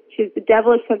fact, she has the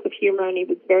devilish sense of humor, and he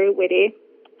was very witty.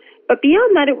 But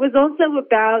beyond that, it was also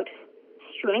about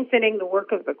strengthening the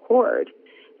work of the court.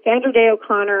 Sandra Day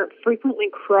O'Connor frequently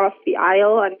crossed the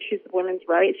aisle on issues of women's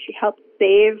rights. She helped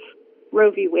save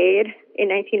Roe v. Wade in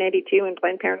 1992 in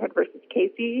Planned Parenthood versus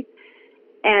Casey.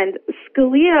 And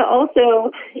Scalia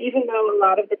also, even though a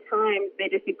lot of the times they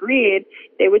disagreed,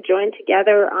 they would join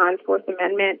together on Fourth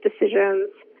Amendment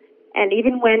decisions. And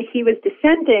even when he was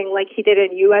dissenting, like he did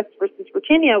in U.S. versus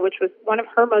Virginia, which was one of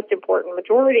her most important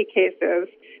majority cases,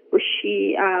 where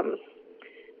she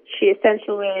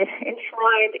essentially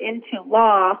enshrined into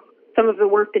law some of the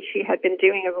work that she had been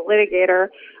doing as a litigator,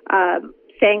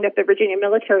 saying that the Virginia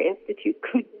Military Institute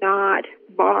could not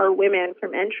bar women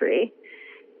from entry.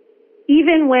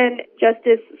 Even when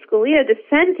Justice Scalia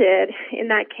dissented in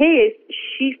that case,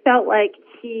 she felt like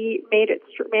he made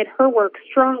her work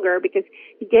stronger because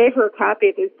he gave her a copy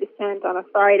of his dissent on a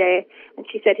Friday, and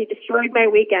she said, he destroyed my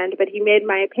weekend, but he made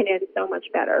my opinion so much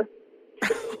better.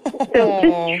 So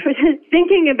just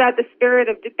thinking about the spirit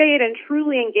of debate and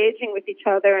truly engaging with each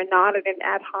other and not in an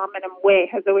ad hominem way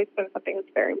has always been something that's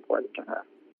very important to her.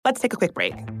 Let's take a quick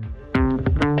break.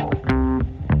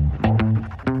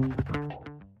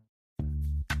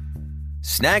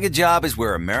 Snag a Job is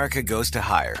where America goes to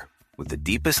hire, with the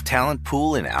deepest talent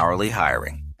pool in hourly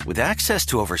hiring. With access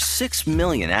to over 6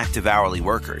 million active hourly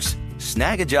workers,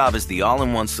 Snag a Job is the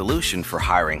all-in-one solution for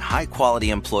hiring high-quality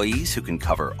employees who can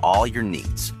cover all your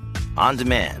needs. On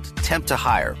demand, temp to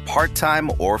hire,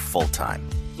 part-time or full-time.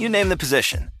 You name the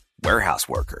position. Warehouse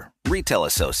worker, retail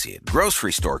associate,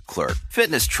 grocery store clerk,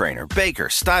 fitness trainer, baker,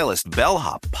 stylist,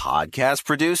 bellhop, podcast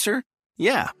producer.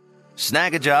 Yeah,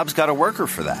 Snag a Job's got a worker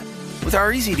for that. With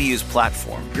our easy-to-use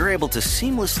platform, you're able to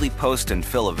seamlessly post and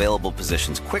fill available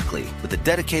positions quickly with a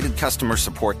dedicated customer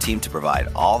support team to provide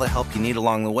all the help you need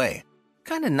along the way.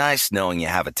 Kind of nice knowing you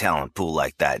have a talent pool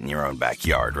like that in your own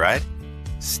backyard, right?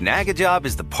 Snagajob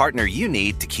is the partner you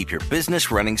need to keep your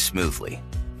business running smoothly.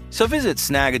 So visit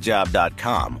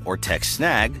snagajob.com or text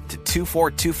snag to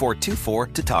 242424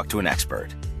 to talk to an expert.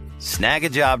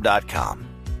 Snagajob.com,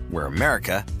 where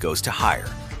America goes to hire.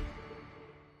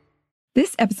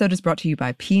 This episode is brought to you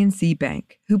by PNC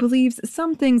Bank, who believes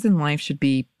some things in life should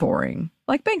be boring,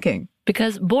 like banking.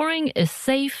 Because boring is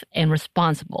safe and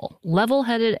responsible,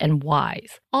 level-headed and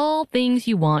wise. All things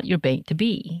you want your bank to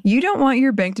be. You don't want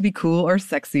your bank to be cool or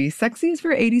sexy. Sexy is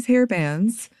for 80s hair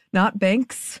bands, not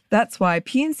banks. That's why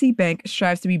PNC Bank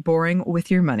strives to be boring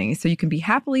with your money so you can be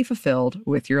happily fulfilled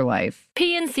with your life.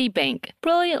 PNC Bank,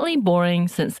 brilliantly boring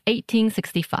since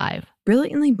 1865.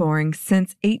 Brilliantly Boring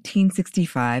Since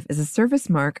 1865 is a service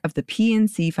mark of the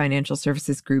PNC Financial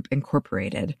Services Group,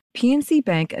 Incorporated. PNC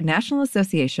Bank, a National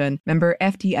Association, member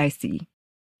FDIC.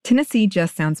 Tennessee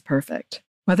just sounds perfect.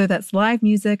 Whether that's live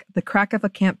music, the crack of a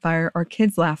campfire, or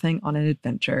kids laughing on an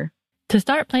adventure. To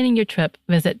start planning your trip,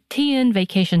 visit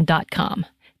tnvacation.com.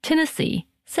 Tennessee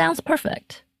sounds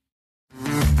perfect.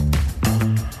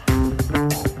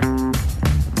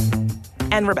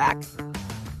 And we're back.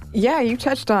 Yeah, you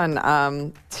touched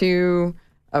on two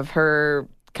of her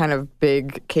kind of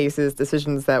big cases,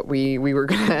 decisions that we were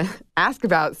going to ask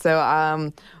about.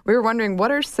 So we were wondering,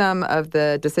 what are some of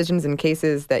the decisions and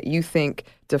cases that you think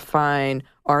define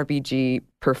RBG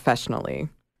professionally?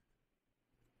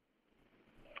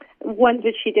 Ones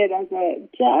that she did as a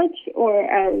judge or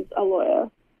as a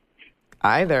lawyer?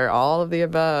 Either, all of the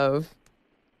above.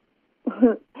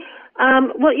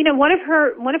 Well, one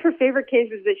of her favorite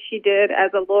cases that she did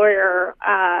as a lawyer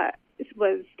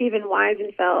was Stephen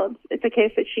Wiesenfeld. It's a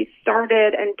case that she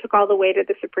started and took all the way to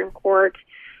the Supreme Court,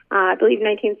 I believe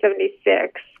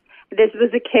 1976. This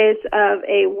was a case of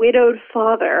a widowed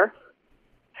father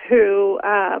who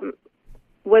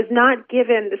was not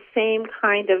given the same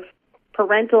kind of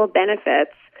parental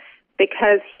benefits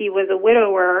because he was a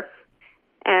widower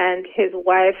and his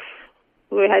wife,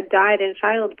 who had died in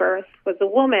childbirth, was a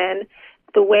woman.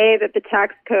 The way that the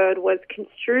tax code was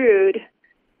construed,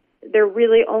 there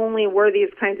really only were these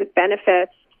kinds of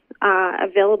benefits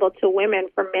available to women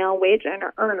from male wage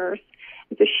earners.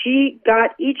 And so she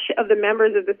got each of the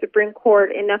members of the Supreme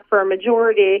Court enough for a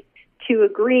majority to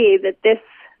agree that this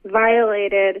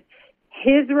violated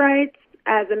his rights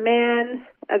as a man,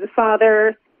 as a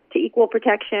father, to equal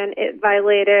protection. It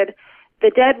violated the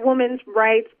dead woman's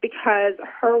rights because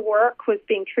her work was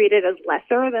being treated as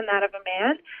lesser than that of a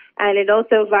man. And it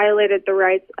also violated the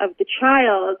rights of the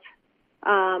child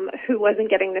who wasn't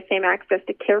getting the same access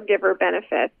to caregiver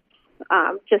benefits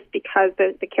just because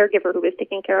the caregiver who was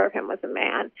taking care of him was a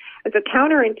man. And so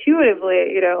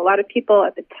counterintuitively, a lot of people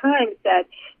at the time said,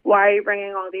 why are you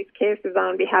bringing all these cases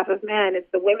on behalf of men? It's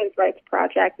the Women's Rights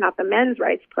Project, not the Men's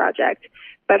Rights Project.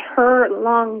 But her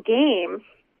long game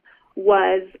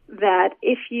was that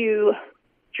if you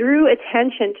drew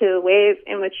attention to the ways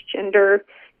in which gender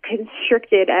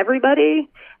constricted everybody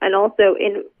and also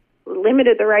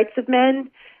limited the rights of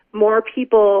men, more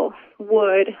people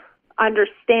would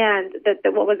understand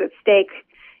that what was at stake,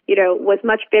 was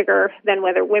much bigger than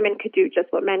whether women could do just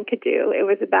what men could do. It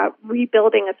was about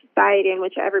rebuilding a society in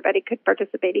which everybody could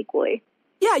participate equally.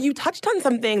 Yeah, you touched on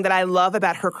something that I love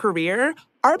about her career.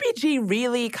 RBG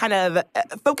really kind of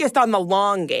focused on the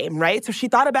long game, right? So she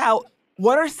thought about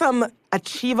what are some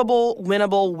achievable,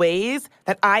 winnable ways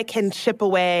that I can chip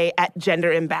away at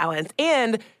gender imbalance.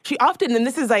 And she often, and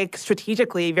this is like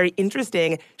strategically very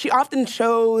interesting, she often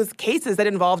chose cases that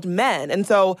involved men. And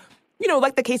so,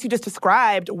 like the case you just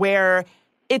described where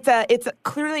it's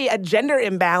clearly a gender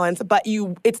imbalance, but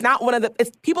it's not one of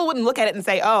the, people wouldn't look at it and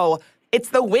say, oh, it's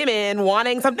the women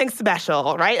wanting something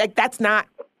special, right? Like that's not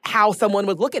how someone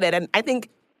would look at it. And I think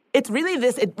it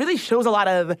really shows a lot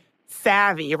of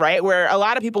savvy, right? Where a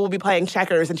lot of people will be playing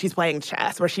checkers and she's playing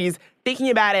chess, where she's thinking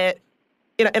about it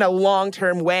in a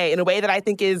long-term way, in a way that I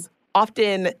think is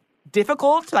often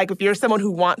difficult. Like if you're someone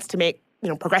who wants to make,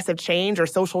 progressive change or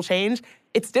social change,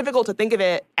 it's difficult to think of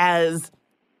it as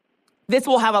this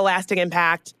will have a lasting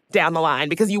impact down the line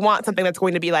because you want something that's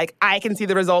going to be like, I can see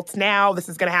the results now. This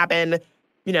is going to happen,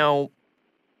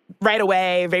 right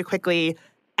away, very quickly.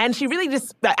 And she really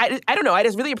just, I don't know, I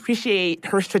just really appreciate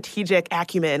her strategic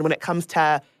acumen when it comes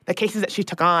to the cases that she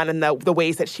took on and the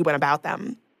ways that she went about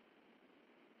them.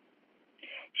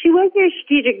 She was very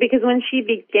strategic because when she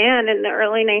began in the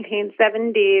early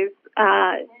 1970s,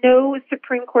 no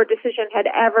Supreme Court decision had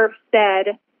ever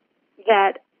said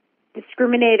that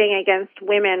discriminating against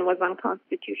women was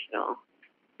unconstitutional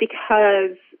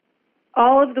because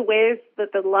all of the ways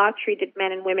that the law treated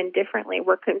men and women differently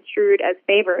were construed as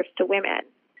favors to women.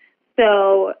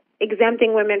 So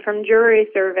exempting women from jury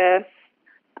service,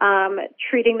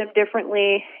 treating them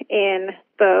differently in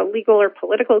the legal or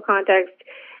political context,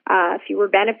 fewer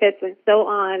benefits and so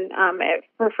on,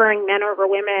 preferring men over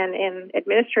women in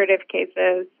administrative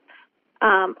cases,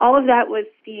 all of that was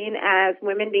seen as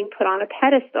women being put on a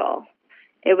pedestal.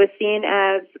 It was seen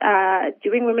as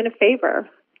doing women a favor,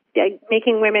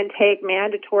 making women take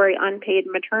mandatory unpaid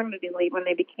maternity leave when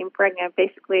they became pregnant,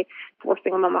 basically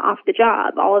forcing them off the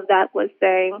job. All of that was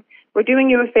saying, we're doing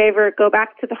you a favor, go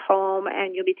back to the home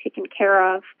and you'll be taken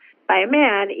care of by a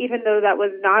man, even though that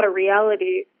was not a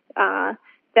reality.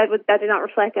 That did not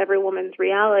reflect every woman's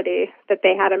reality, that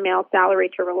they had a male salary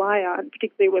to rely on,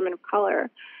 particularly women of color.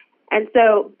 And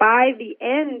so by the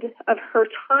end of her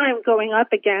time going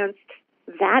up against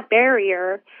that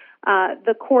barrier,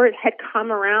 the court had come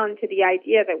around to the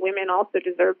idea that women also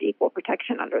deserved equal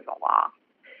protection under the law.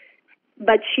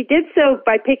 But she did so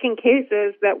by picking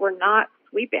cases that were not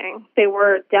sweeping. They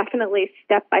were definitely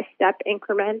step-by-step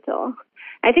incremental.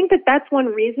 I think that that's one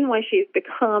reason why she's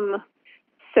become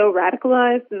so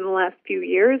radicalized in the last few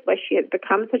years, why she has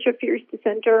become such a fierce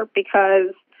dissenter,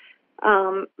 because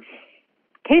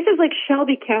cases like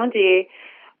Shelby County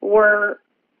were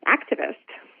activist.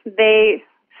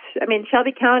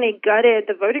 Shelby County gutted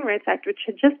the Voting Rights Act, which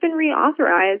had just been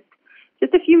reauthorized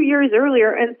just a few years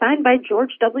earlier and signed by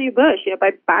George W. Bush,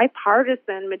 by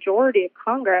bipartisan majority of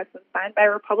Congress and signed by a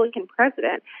Republican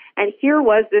president. And here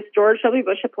was this George W.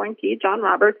 Bush appointee, John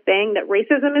Roberts, saying that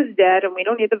racism is dead and we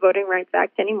don't need the Voting Rights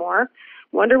Act anymore.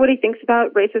 Wonder what he thinks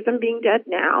about racism being dead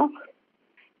now.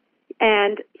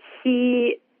 And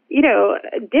he,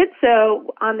 did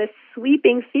so on this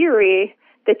sweeping theory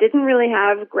that didn't really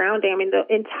have grounding.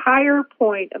 The entire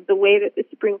point of the way that the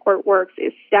Supreme Court works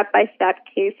is step-by-step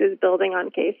cases building on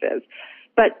cases.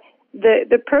 But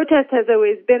the protest has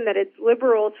always been that it's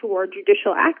liberal toward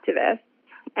judicial activists.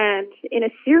 And in a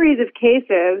series of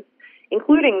cases,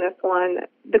 including this one,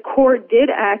 the court did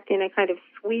act in a kind of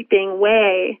sweeping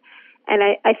way. And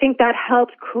I think that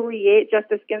helped create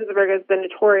Justice Ginsburg as the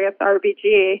notorious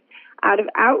RBG out of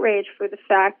outrage for the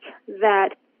fact that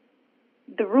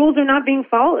the rules are not being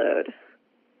followed.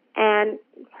 And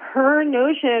her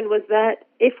notion was that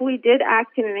if we did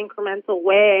act in an incremental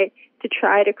way to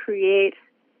try to create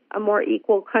a more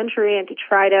equal country and to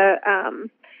try to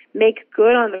make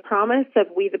good on the promise of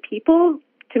we the people,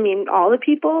 to mean all the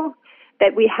people,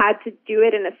 that we had to do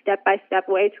it in a step-by-step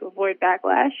way to avoid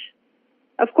backlash.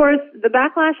 Of course, the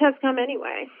backlash has come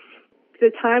anyway.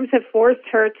 The times have forced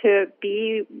her to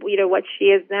be, what she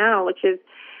is now, which is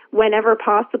whenever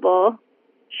possible,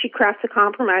 she crafts a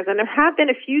compromise. And there have been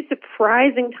a few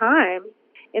surprising times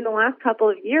in the last couple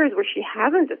of years where she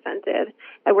hasn't dissented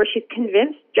and where she's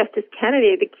convinced Justice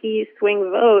Kennedy, the key swing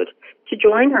vote, to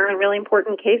join her in really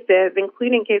important cases,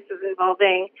 including cases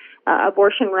involving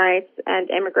abortion rights and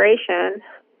immigration.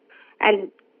 And,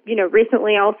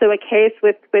 recently also a case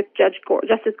with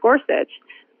Justice Gorsuch.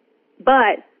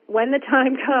 But when the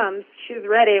time comes, she's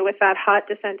ready with that hot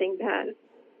dissenting pen.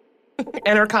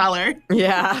 And her collar.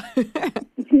 Yeah.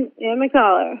 And my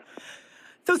collar.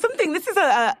 So this is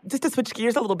just to switch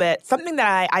gears a little bit, something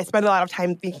that I spend a lot of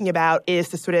time thinking about is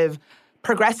the sort of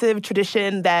progressive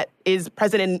tradition that is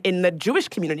present in the Jewish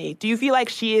community. Do you feel like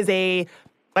she is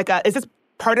is this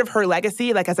part of her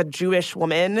legacy, like as a Jewish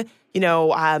woman?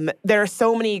 There are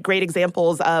so many great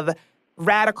examples of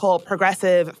radical,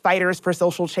 progressive fighters for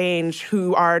social change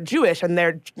who are Jewish, and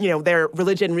their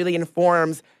religion really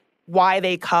informs why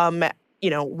they come,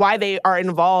 why they are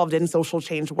involved in social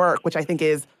change work, which I think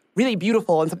is really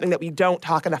beautiful and something that we don't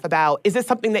talk enough about. Is this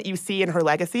something that you see in her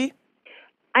legacy?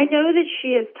 I know that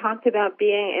she has talked about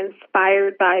being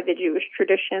inspired by the Jewish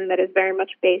tradition that is very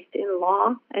much based in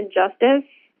law and justice.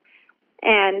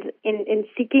 And in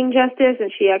seeking justice,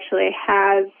 and she actually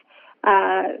has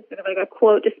sort of like a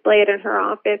quote displayed in her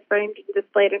office, framed and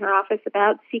displayed in her office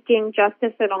about seeking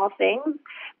justice in all things.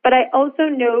 But I also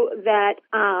know that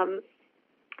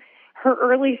her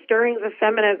early stirrings of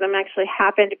feminism actually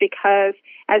happened because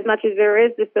as much as there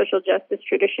is the social justice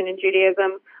tradition in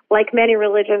Judaism, like many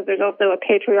religions, there's also a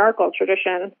patriarchal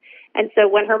tradition. And so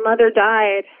when her mother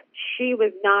died, she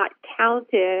was not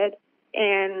counted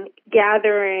in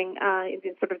gathering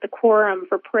sort of the quorum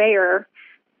for prayer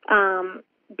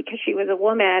because she was a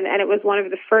woman. And it was one of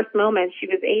the first moments. She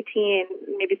was 18,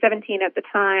 maybe 17 at the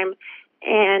time,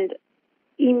 and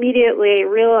immediately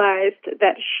realized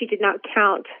that she did not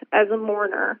count as a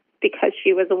mourner because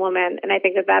she was a woman. And I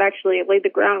think that actually laid the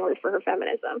groundwork for her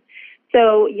feminism.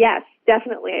 So yes,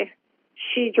 definitely.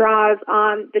 She draws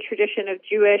on the tradition of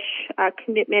Jewish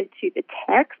commitment to the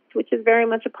text, which is very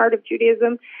much a part of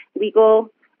Judaism,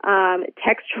 legal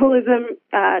textualism,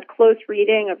 close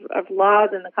reading of laws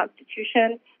and the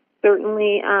Constitution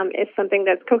certainly is something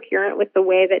that's coherent with the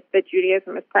way that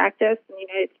Judaism is practiced in the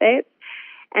United States,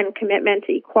 and commitment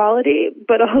to equality,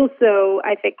 but also,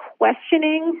 I think,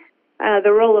 questioning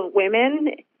the role of women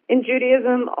in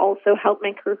Judaism also helped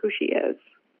make her who she is.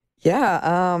 Yeah,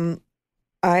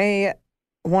 I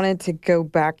wanted to go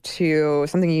back to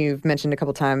something you've mentioned a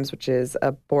couple times, which is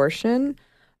abortion.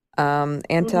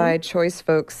 Anti-choice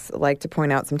folks like to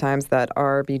point out sometimes that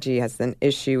RBG has an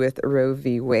issue with Roe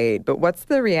v. Wade, but what's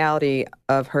the reality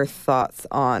of her thoughts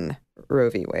on Roe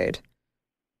v. Wade?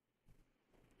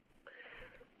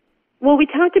 Well, we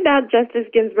talked about Justice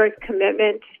Ginsburg's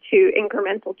commitment to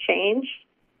incremental change.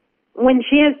 When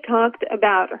she has talked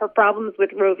about her problems with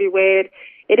Roe v. Wade,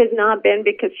 it has not been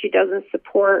because she doesn't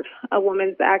support a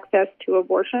woman's access to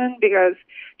abortion, because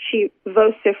she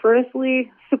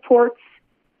vociferously supports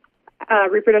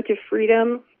reproductive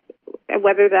freedom,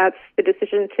 whether that's the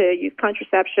decision to use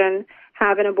contraception,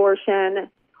 have an abortion,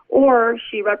 or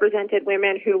she represented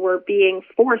women who were being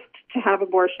forced to have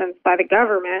abortions by the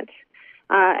government.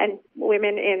 And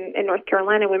women in North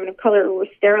Carolina, women of color who were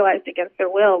sterilized against their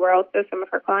will, were also some of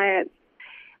her clients.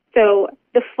 So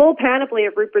the full panoply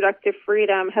of reproductive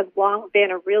freedom has long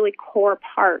been a really core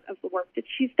part of the work that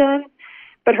she's done.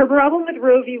 But her problem with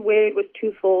Roe v. Wade was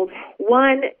twofold.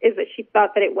 One is that she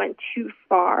thought that it went too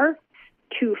far,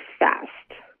 too fast.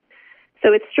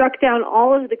 So it struck down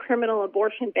all of the criminal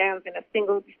abortion bans in a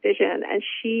single decision. And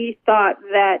she thought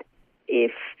that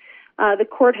if the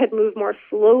court had moved more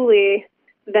slowly,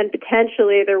 then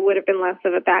potentially there would have been less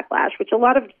of a backlash, which a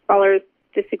lot of scholars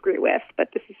disagree with, but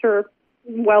this is her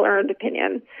well-earned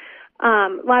opinion. A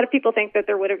lot of people think that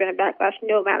there would have been a backlash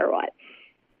no matter what.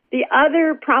 The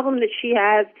other problem that she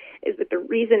has is with the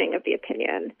reasoning of the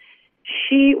opinion.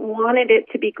 She wanted it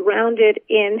to be grounded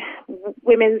in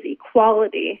women's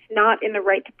equality, not in the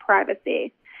right to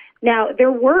privacy. Now,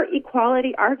 there were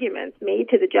equality arguments made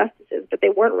to the justices, but they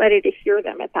weren't ready to hear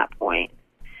them at that point.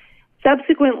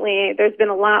 Subsequently, there's been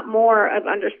a lot more of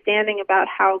understanding about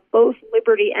how both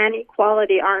liberty and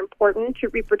equality are important to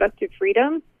reproductive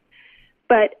freedom.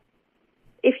 But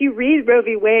if you read Roe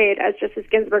v. Wade, as Justice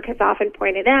Ginsburg has often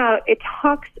pointed out, it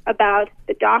talks about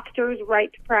the doctor's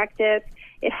right to practice.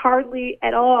 It hardly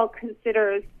at all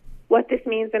considers what this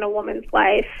means in a woman's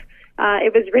life,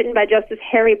 It was written by Justice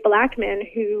Harry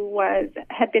Blackmun, who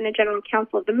had been a general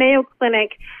counsel of the Mayo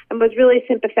Clinic and was really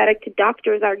sympathetic to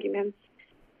doctors' arguments.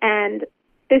 And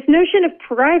this notion of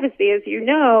privacy, as you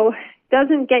know,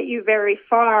 doesn't get you very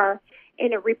far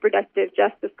in a reproductive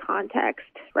justice context,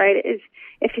 right? If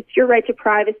it's your right to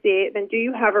privacy, then do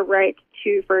you have a right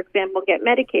to, for example, get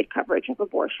Medicaid coverage of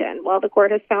abortion? Well, the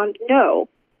court has found no,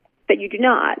 that you do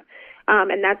not.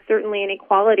 And that's certainly an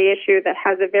equality issue that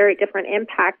has a very different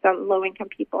impact on low-income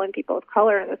people and people of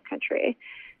color in this country.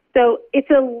 So it's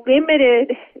a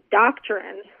limited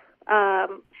doctrine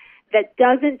that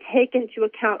doesn't take into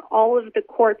account all of the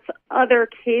court's other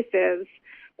cases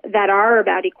that are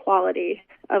about equality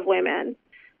of women.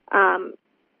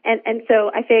 And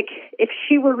so I think if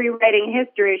she were rewriting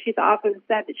history, she's often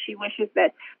said that she wishes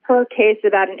that her case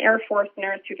about an Air Force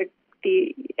nurse who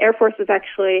the Air Force was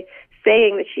actually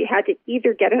saying that she had to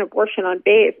either get an abortion on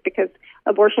base because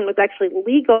abortion was actually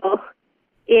legal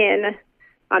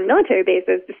on military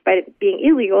bases despite it being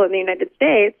illegal in the United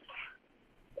States,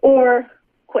 or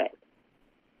quit.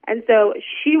 And so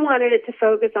she wanted it to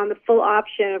focus on the full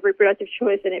option of reproductive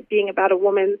choice and it being about a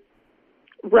woman's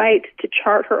right to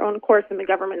chart her own course and the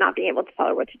government not being able to tell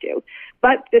her what to do.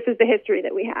 But this is the history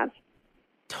that we have.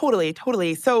 Totally,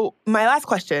 totally. So my last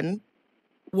question,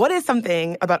 what is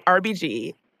something about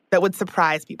RBG that would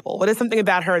surprise people? What is something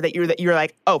about her that you're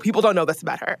like, oh, people don't know this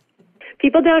about her?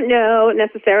 People don't know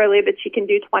necessarily that she can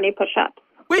do 20 push-ups.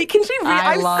 Wait, can she really?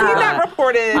 I've seen that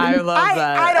reported. I love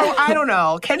that. I don't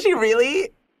know. Can she really?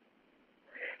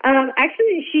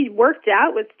 Actually, she worked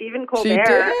out with Stephen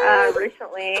Colbert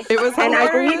recently. It was hilarious. And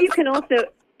I believe you can also,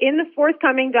 in the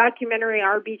forthcoming documentary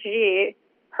RBG,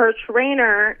 her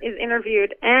trainer is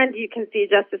interviewed, and you can see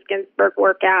Justice Ginsburg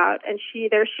work out. And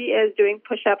there she is doing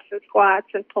push-ups and squats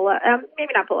and pull-ups.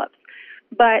 Maybe not pull-ups,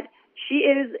 but she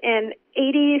is an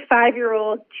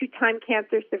 85-year-old two-time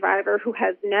cancer survivor who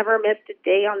has never missed a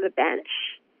day on the bench.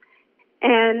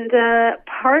 And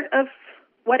part of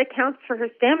what accounts for her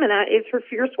stamina is her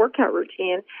fierce workout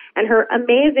routine. And her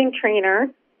amazing trainer,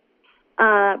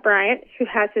 Bryant, who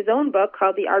has his own book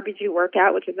called The RBG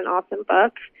Workout, which is an awesome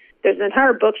book. There's an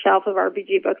entire bookshelf of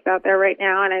RBG books out there right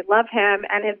now, and I love him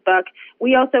and his book.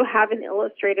 We also have an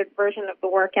illustrated version of the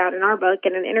workout in our book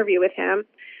and an interview with him.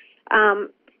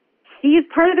 He's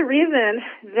part of the reason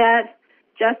that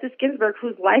Justice Ginsburg,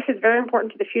 whose life is very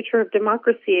important to the future of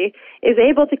democracy, is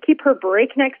able to keep her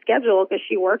breakneck schedule because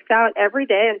she works out every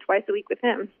day and twice a week with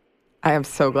him. I am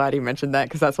so glad you mentioned that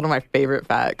because that's one of my favorite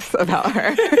facts about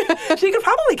her. She could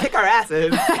probably kick our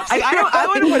asses. I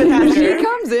wouldn't put it past her. She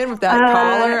comes in with that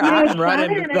collar, I'm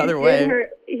running the other way.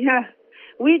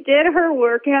 We did her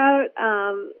workout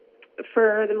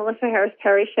for the Melissa Harris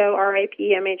Perry show,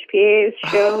 R.I.P. MHPA's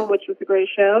show, which was a great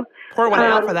show. Pour one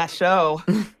out for that show.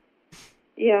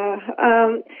 Yeah.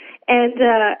 And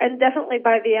definitely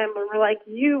by the end, when we're like,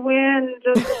 you win,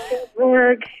 Justice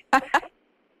Ginsburg.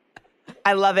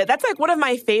 I love it. That's like one of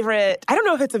my favorite, I don't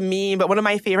know if it's a meme, but one of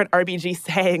my favorite RBG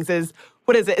sayings is,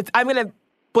 what is it? I'm going to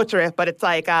butcher it, but it's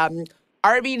like,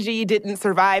 RBG didn't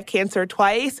survive cancer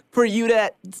twice for you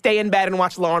to stay in bed and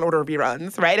watch Law and Order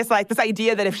reruns, right? It's like this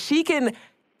idea that if she can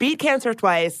beat cancer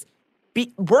twice,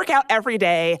 work out every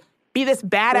day, be this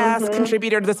badass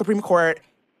contributor to the Supreme Court,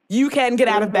 you can get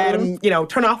out of bed and,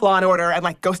 turn off Law and Order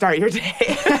and, go start your day.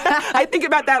 I think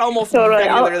about that almost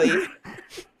regularly.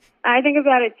 I think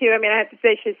about it, too. I mean, I have to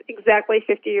say she's exactly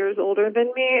 50 years older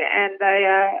than me, and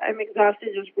I'm exhausted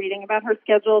just reading about her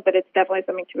schedule, but it's definitely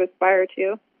something to aspire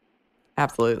to.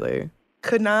 Absolutely.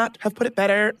 Could not have put it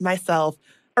better myself.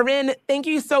 Arin, thank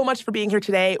you so much for being here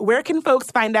today. Where can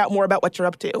folks find out more about what you're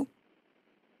up to?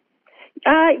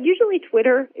 Usually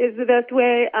Twitter is the best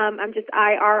way. I'm just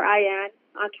IRIN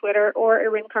on Twitter, or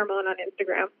Arin Carmon on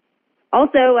Instagram.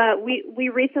 Also, we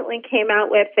recently came out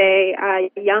with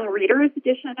a young readers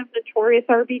edition of Notorious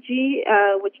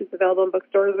RBG, which is available in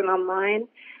bookstores and online.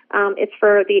 It's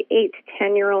for the 8 to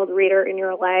 10-year-old reader in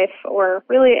your life, or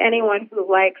really anyone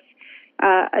who likes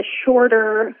a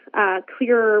shorter,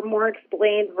 clearer, more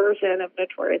explained version of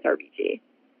Notorious RBG.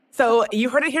 So you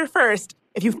heard it here first.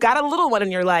 If you've got a little one in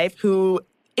your life who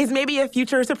is maybe a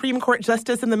future Supreme Court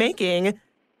justice in the making,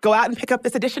 go out and pick up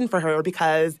this edition for her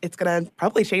because it's going to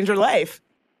probably change her life.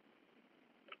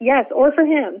 Yes, or for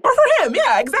him. Or for him,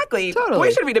 yeah, exactly. Totally.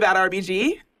 We should read about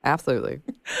RBG. Absolutely.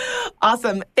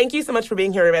 Awesome. Thank you so much for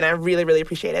being here, Arin. I really, really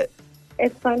appreciate it.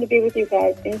 It's fun to be with you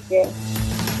guys. Thank you.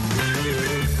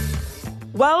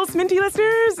 Well, Sminty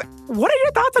listeners, what are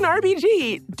your thoughts on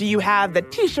RBG? Do you have the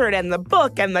t-shirt and the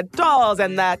book and the dolls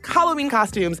and the Halloween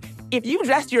costumes? If you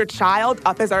dressed your child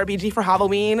up as RBG for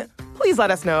Halloween, please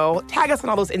let us know. Tag us on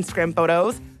all those Instagram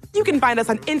photos. You can find us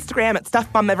on Instagram at Stuff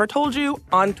Mom Never Told You,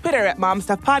 on Twitter at Mom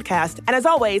Stuff Podcast, and as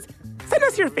always, send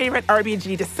us your favorite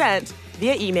RBG dissent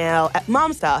via email at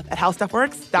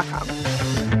momstuff@howstuffworks.com.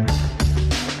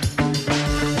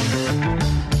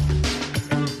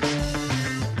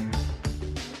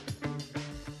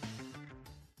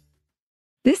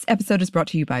 This episode is brought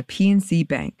to you by PNC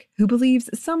Bank, who believes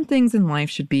some things in life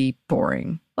should be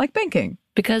boring, like banking.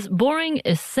 Because boring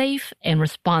is safe and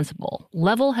responsible,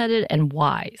 level-headed and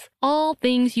wise. All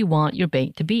things you want your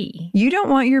bank to be. You don't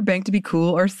want your bank to be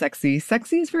cool or sexy.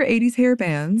 Sexy is for 80s hair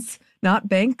bands, not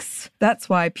banks. That's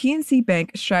why PNC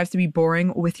Bank strives to be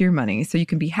boring with your money so you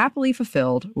can be happily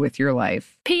fulfilled with your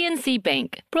life. PNC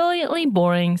Bank, brilliantly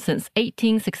boring since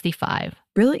 1865.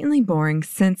 Brilliantly Boring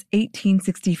Since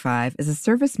 1865 is a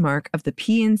service mark of the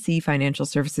PNC Financial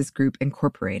Services Group,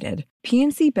 Incorporated.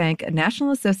 PNC Bank, a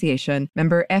National Association,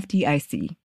 member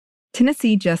FDIC.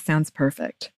 Tennessee just sounds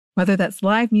perfect. Whether that's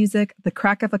live music, the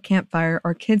crack of a campfire,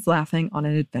 or kids laughing on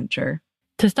an adventure.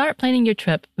 To start planning your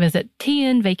trip, visit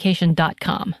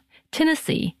tnvacation.com.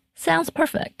 Tennessee sounds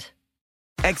perfect.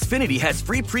 Xfinity has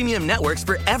free premium networks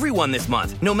for everyone this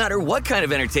month, no matter what kind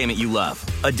of entertainment you love.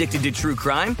 Addicted to true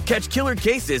crime? Catch killer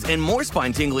cases and more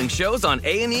spine-tingling shows on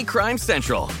A&E Crime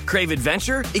Central. Crave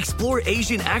adventure? Explore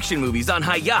Asian action movies on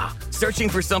Hi-YAH. Searching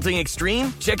for something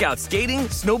extreme? Check out skating,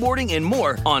 snowboarding, and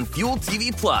more on Fuel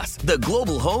TV Plus, the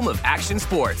global home of action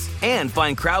sports. And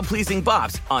find crowd-pleasing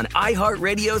bops on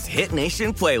iHeartRadio's Hit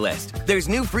Nation playlist. There's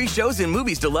new free shows and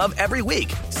movies to love every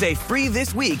week. Say free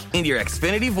this week in your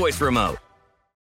Xfinity voice remote.